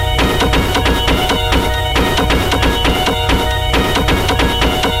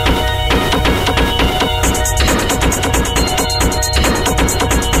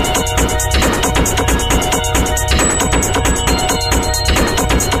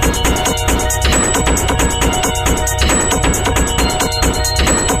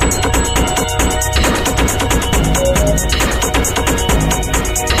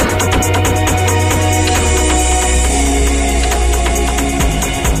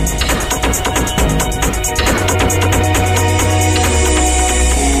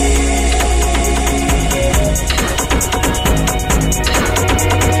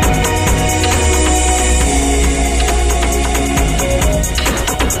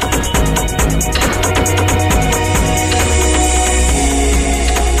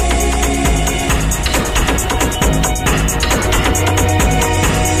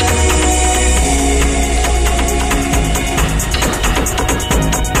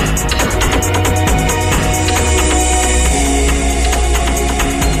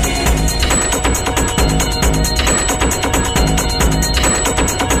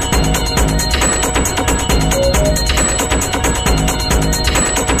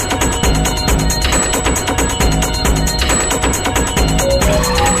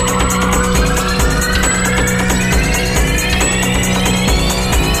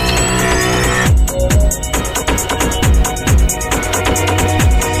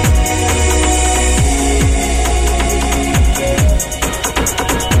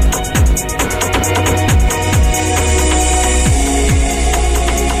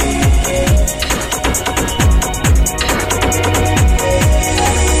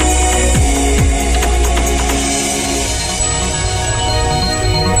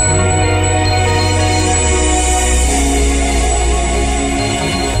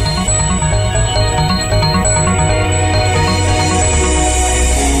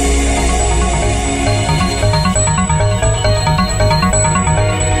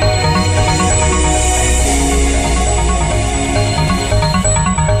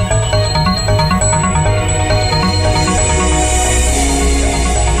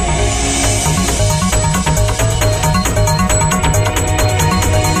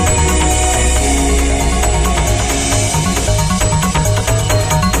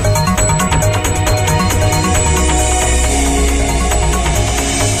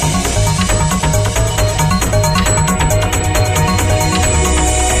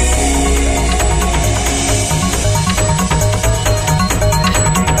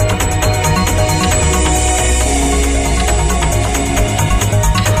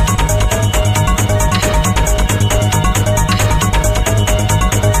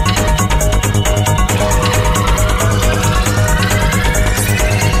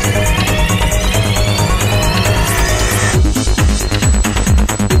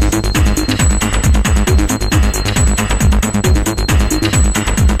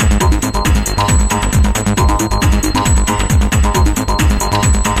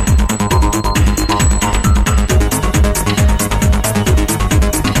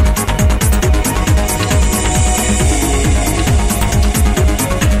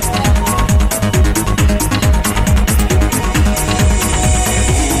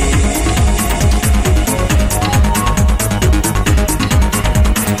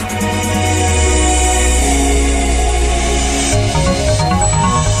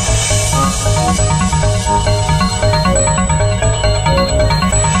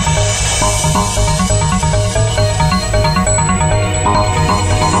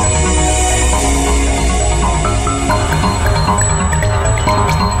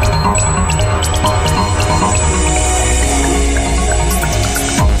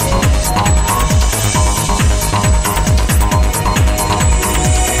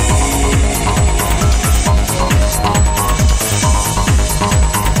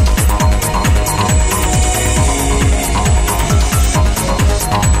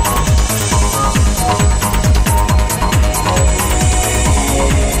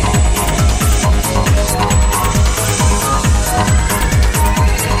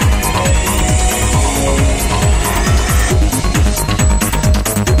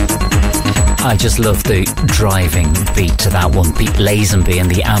 I just love the driving beat to that one. Pete Lazenby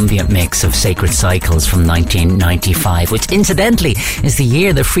and the ambient mix of Sacred Cycles from 1995, which incidentally is the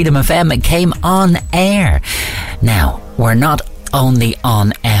year that Freedom FM came on air. Now, we're not only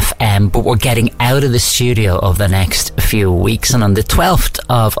on FM, but we're getting out of the studio over the next few weeks, and on the 12th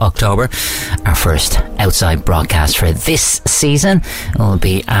of October, our first outside broadcast for this season will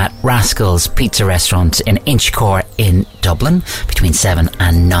be at Rascal's Pizza Restaurant in Inchicore in Dublin between 7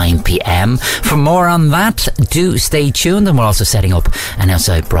 and 9 p.m. For more on that, do stay tuned, and we're also setting up an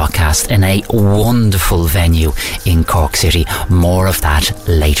outside broadcast in a wonderful venue in Cork City. More of that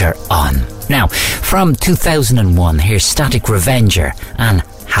later on. Now, from 2001, here's Static Revenger and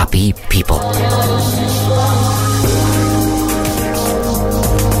Happy People.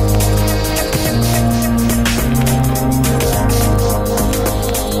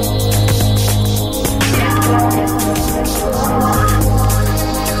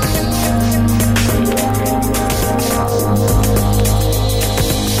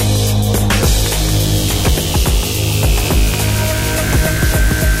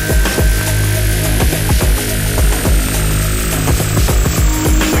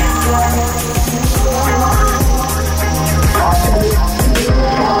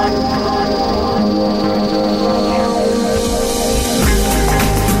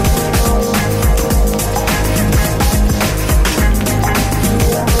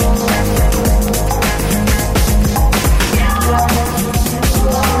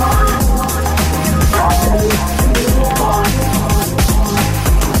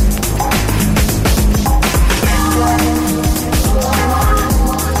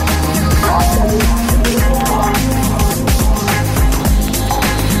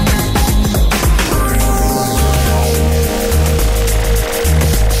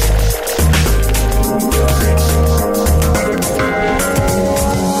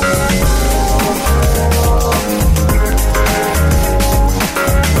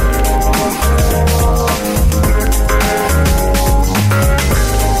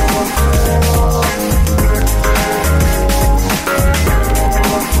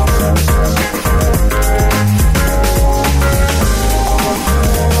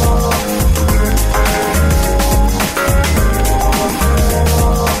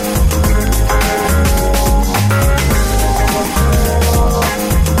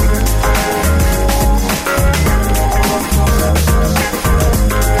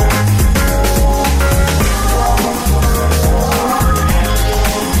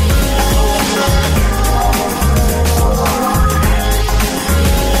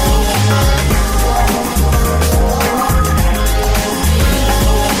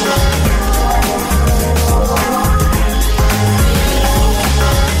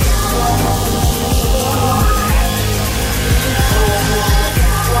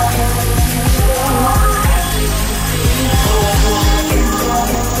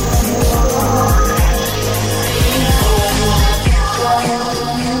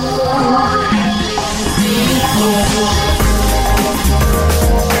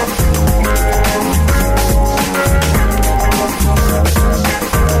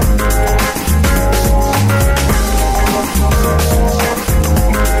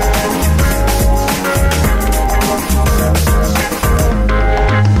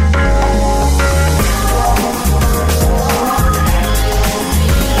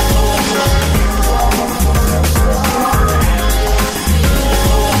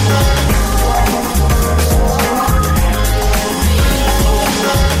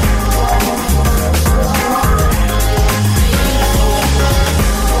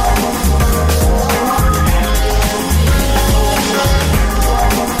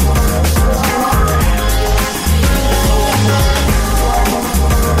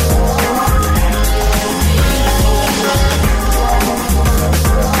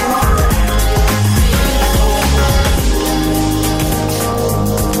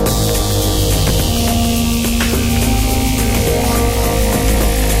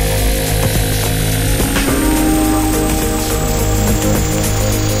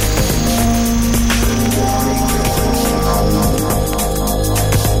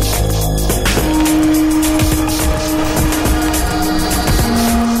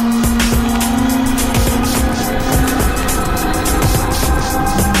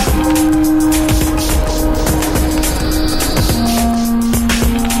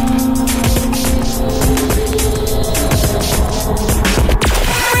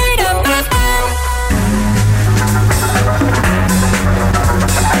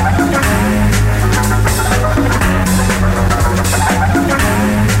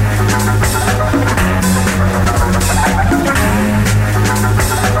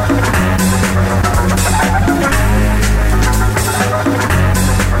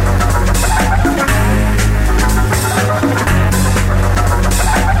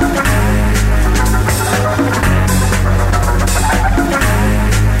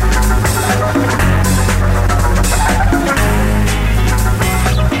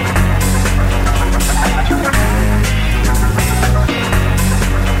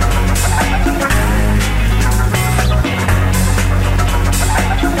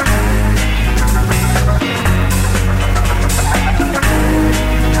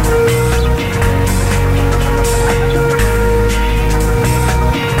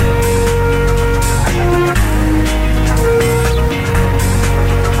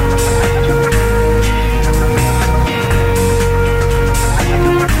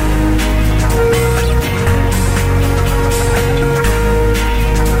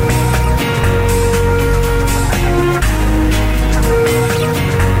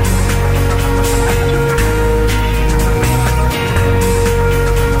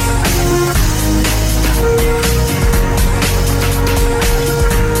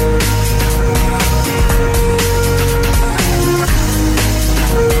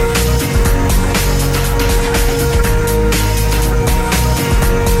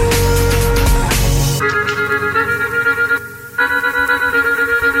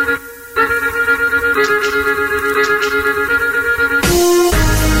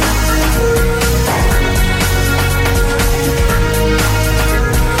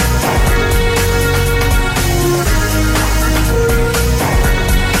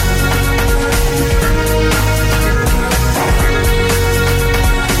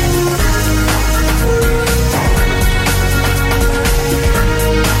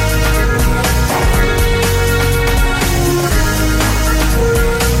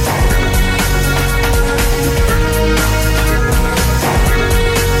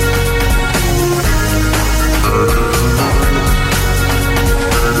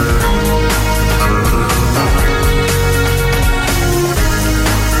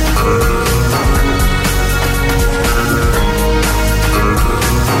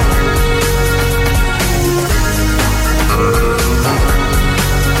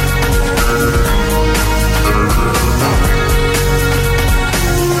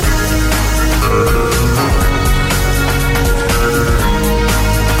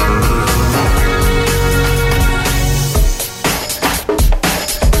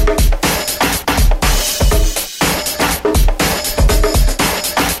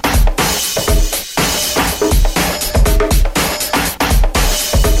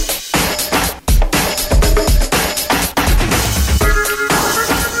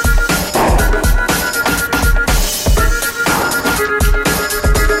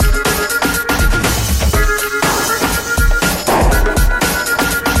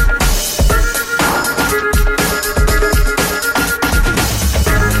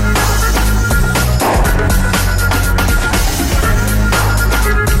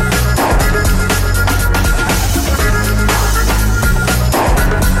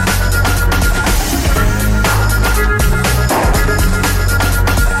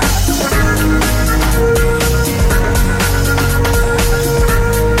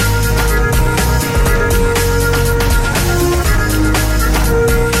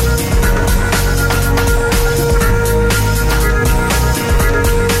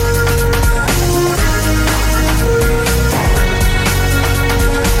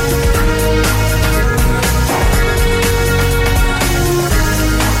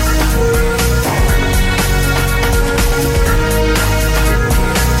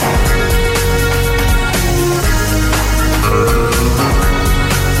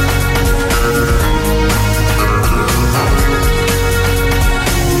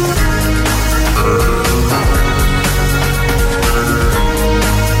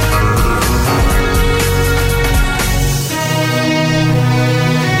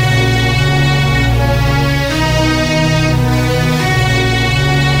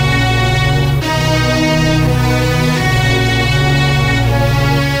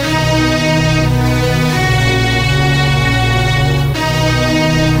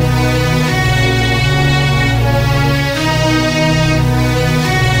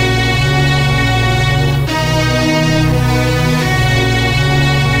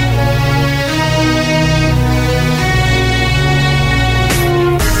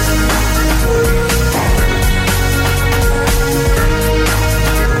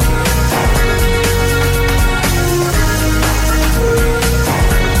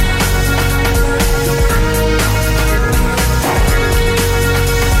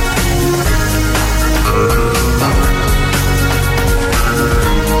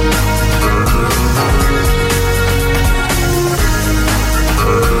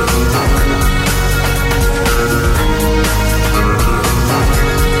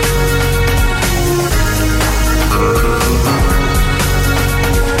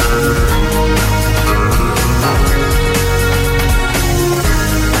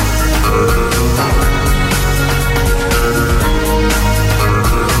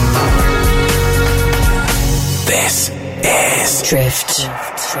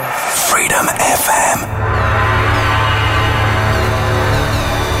 Freedom FM.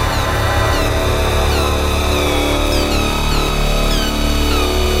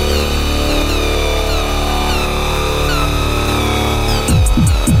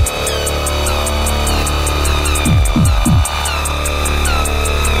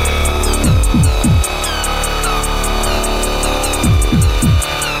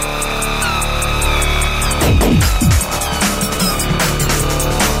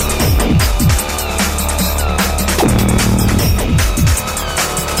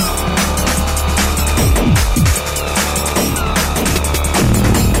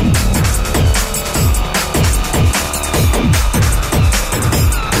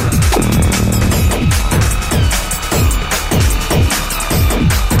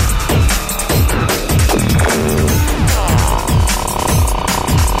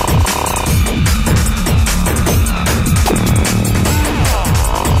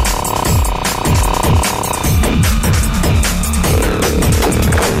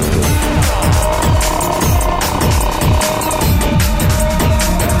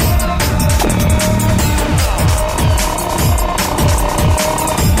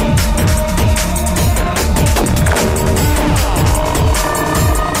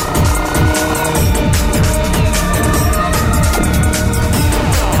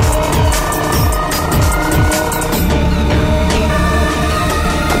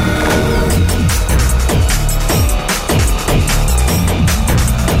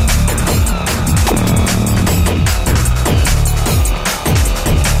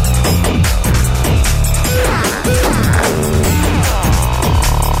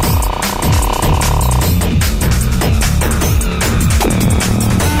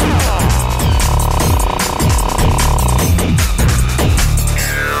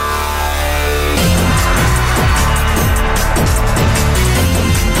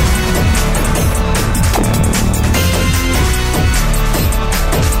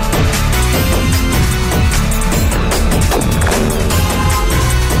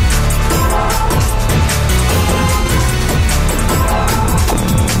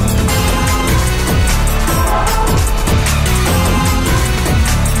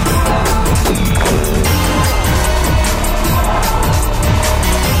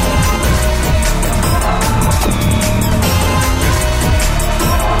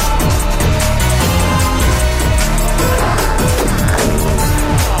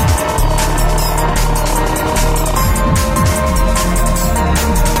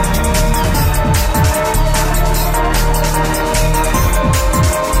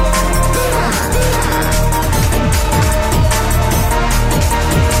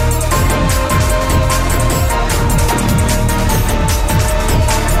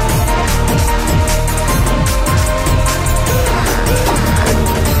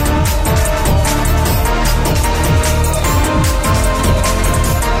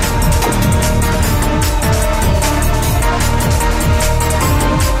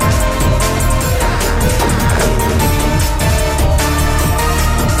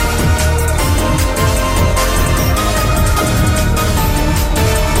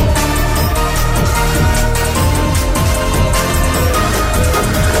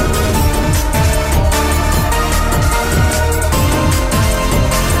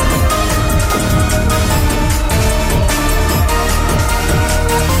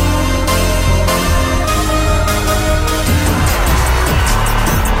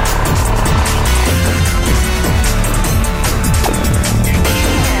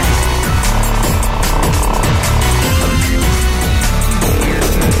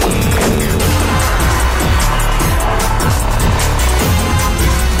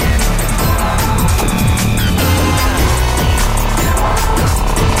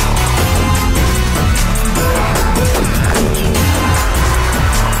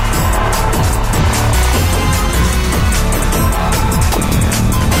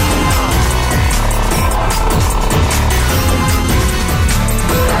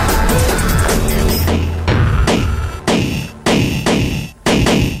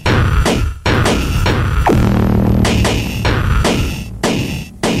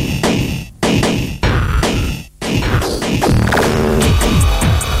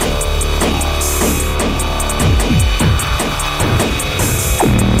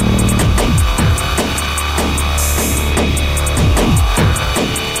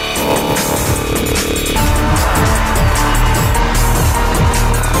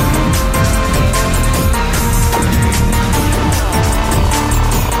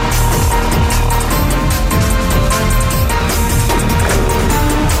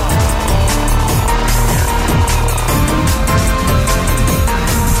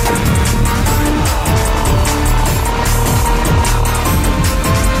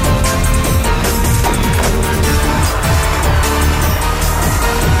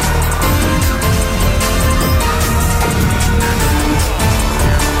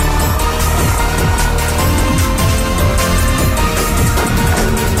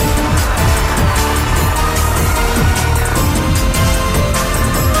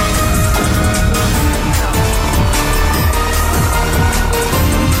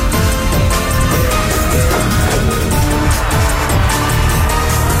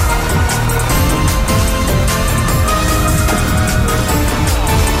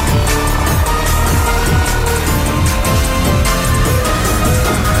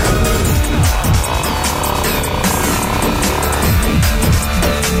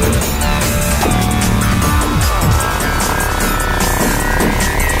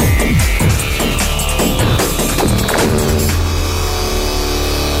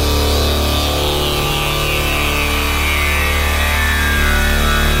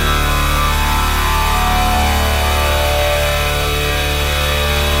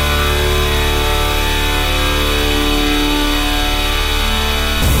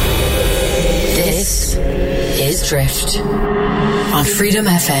 Drift on Freedom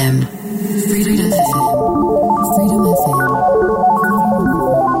FM. Freedom FM. Freedom FM.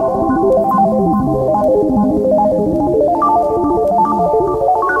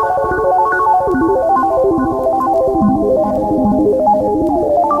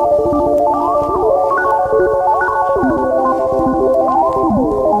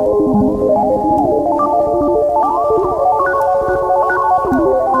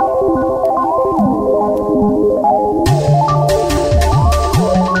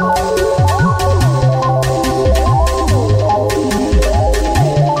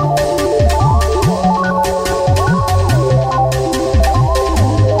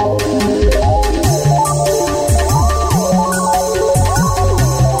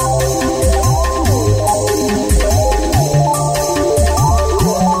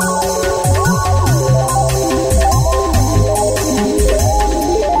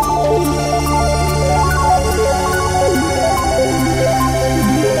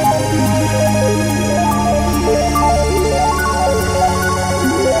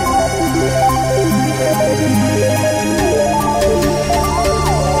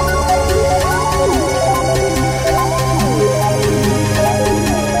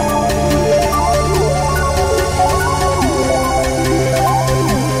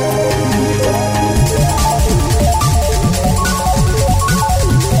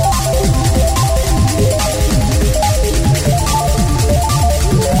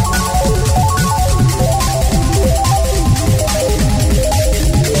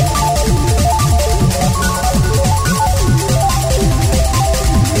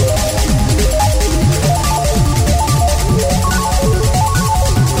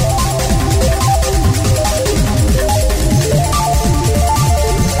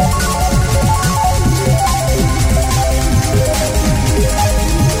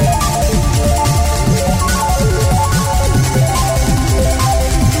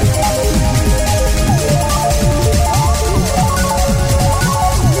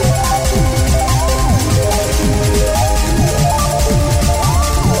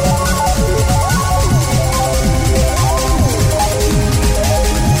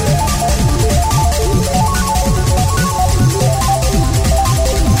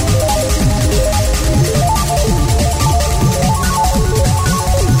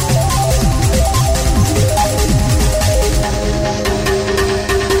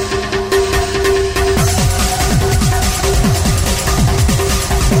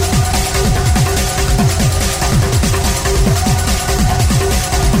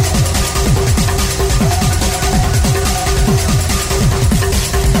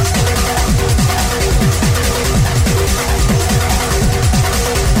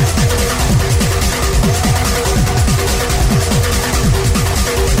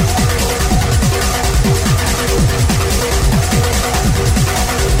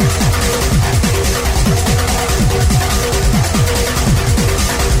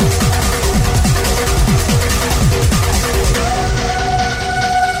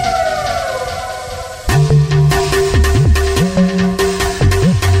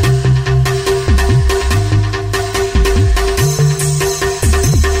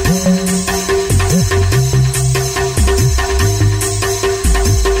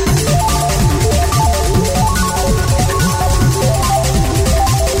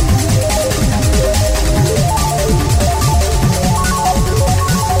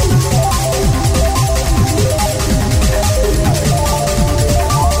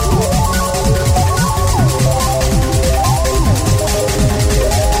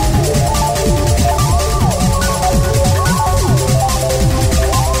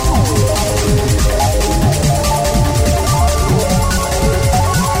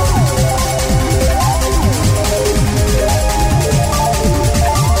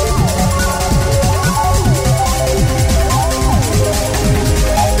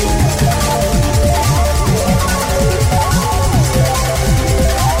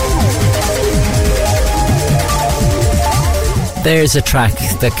 There's a track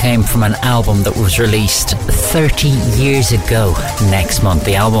that came from an album that was released 30 years ago next month.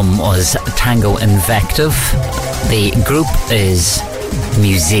 The album was Tango Invective. The group is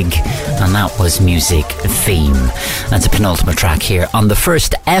Music, and that was Music Theme. That's a penultimate track here on the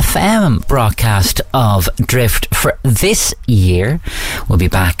first FM broadcast of Drift for this year. We'll be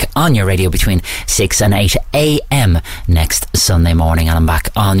back on your radio between 6 and 8 a.m. next Sunday morning, and I'm back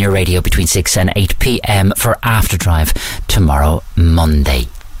on your radio between 6 and 8 p.m. for After Drive tomorrow, Monday.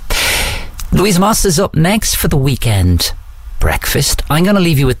 Louise Moss is up next for the weekend. breakfast. I'm going to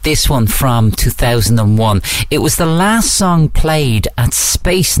leave you with this one from 2001. It was the last song played at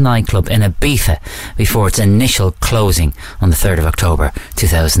Space Nightclub in Ibiza before its initial closing on the 3rd of October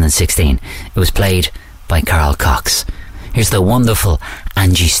 2016. It was played by Carl Cox. Here's the wonderful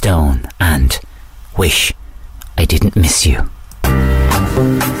Angie Stone and Wish I Didn't Miss You.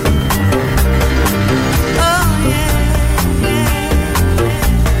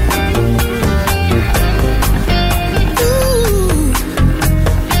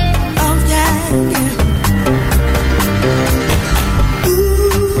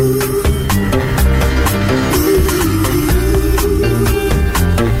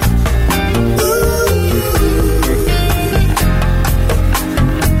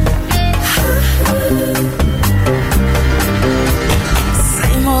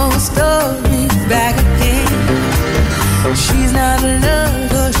 She's not a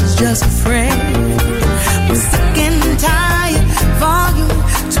lover, she's just a friend. I'm sick and tired for you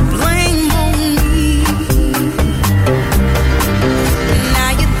to blame on me.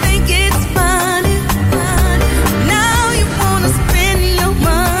 Now you think it's funny, now you wanna spend your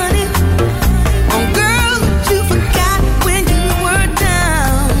money on girls that you forgot when you were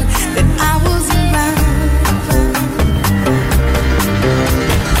down, that I was around.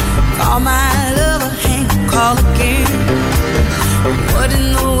 Call my lover, hang, call again. What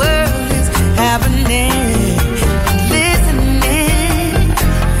in the world is happening? Listening,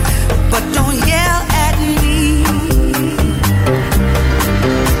 but don't yell at me.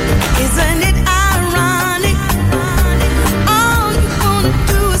 Isn't it ironic? All you wanna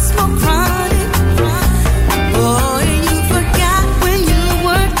do is smoke chronic. Boy, you forgot when you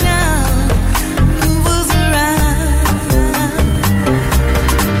were down, who was around.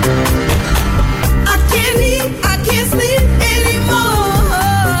 I can't eat, I can't sleep anymore.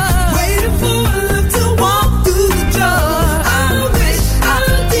 Waiting for love to walk through the door. I wish I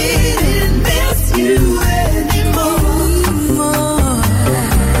didn't miss you anymore.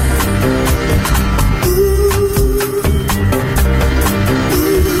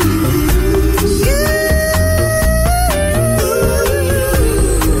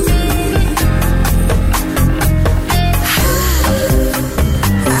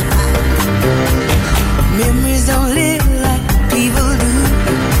 Memories don't live like people do.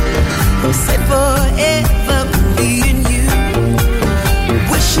 Say forever being you.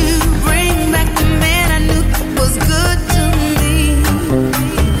 Wish you bring back the man I knew was good to me.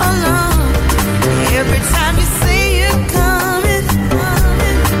 Alone. Every time you say you're coming,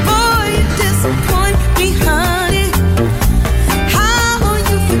 boy, you disappoint me, honey. How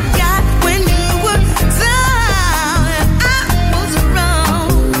you forgot when you were down and I was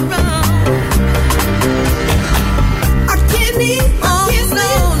around. I can't eat, I can't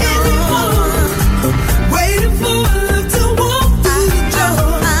sleep anymore. Waiting for love to walk through the door.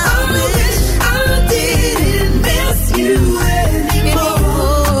 I wish I didn't miss you anymore.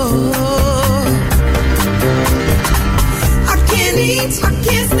 I can't eat, I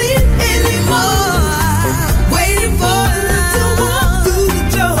can't sleep anymore. Waiting for love to walk through the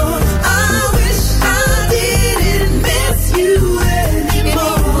door. I wish I didn't miss you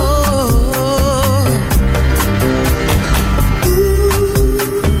anymore.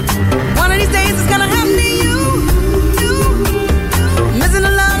 One of these days it's gonna happen to you. Missing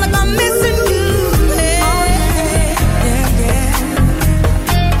a love like I'm missing you.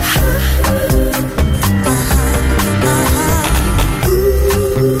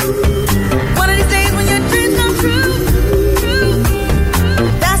 One of these days when your dreams come true,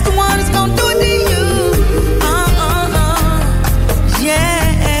 that's the one that's gonna do it to you. Yeah.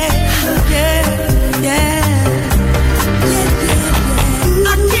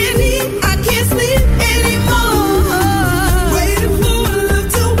 I can't eat, I can't sleep anymore. Waiting for love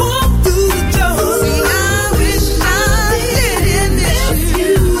to walk through the door. See, I wish I didn't miss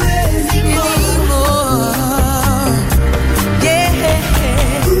you anymore. Yeah.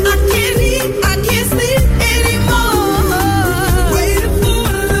 I can't eat, I can't sleep anymore. Waiting for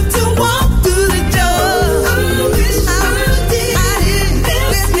love to walk through the door. I wish I didn't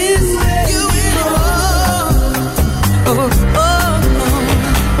miss you anymore.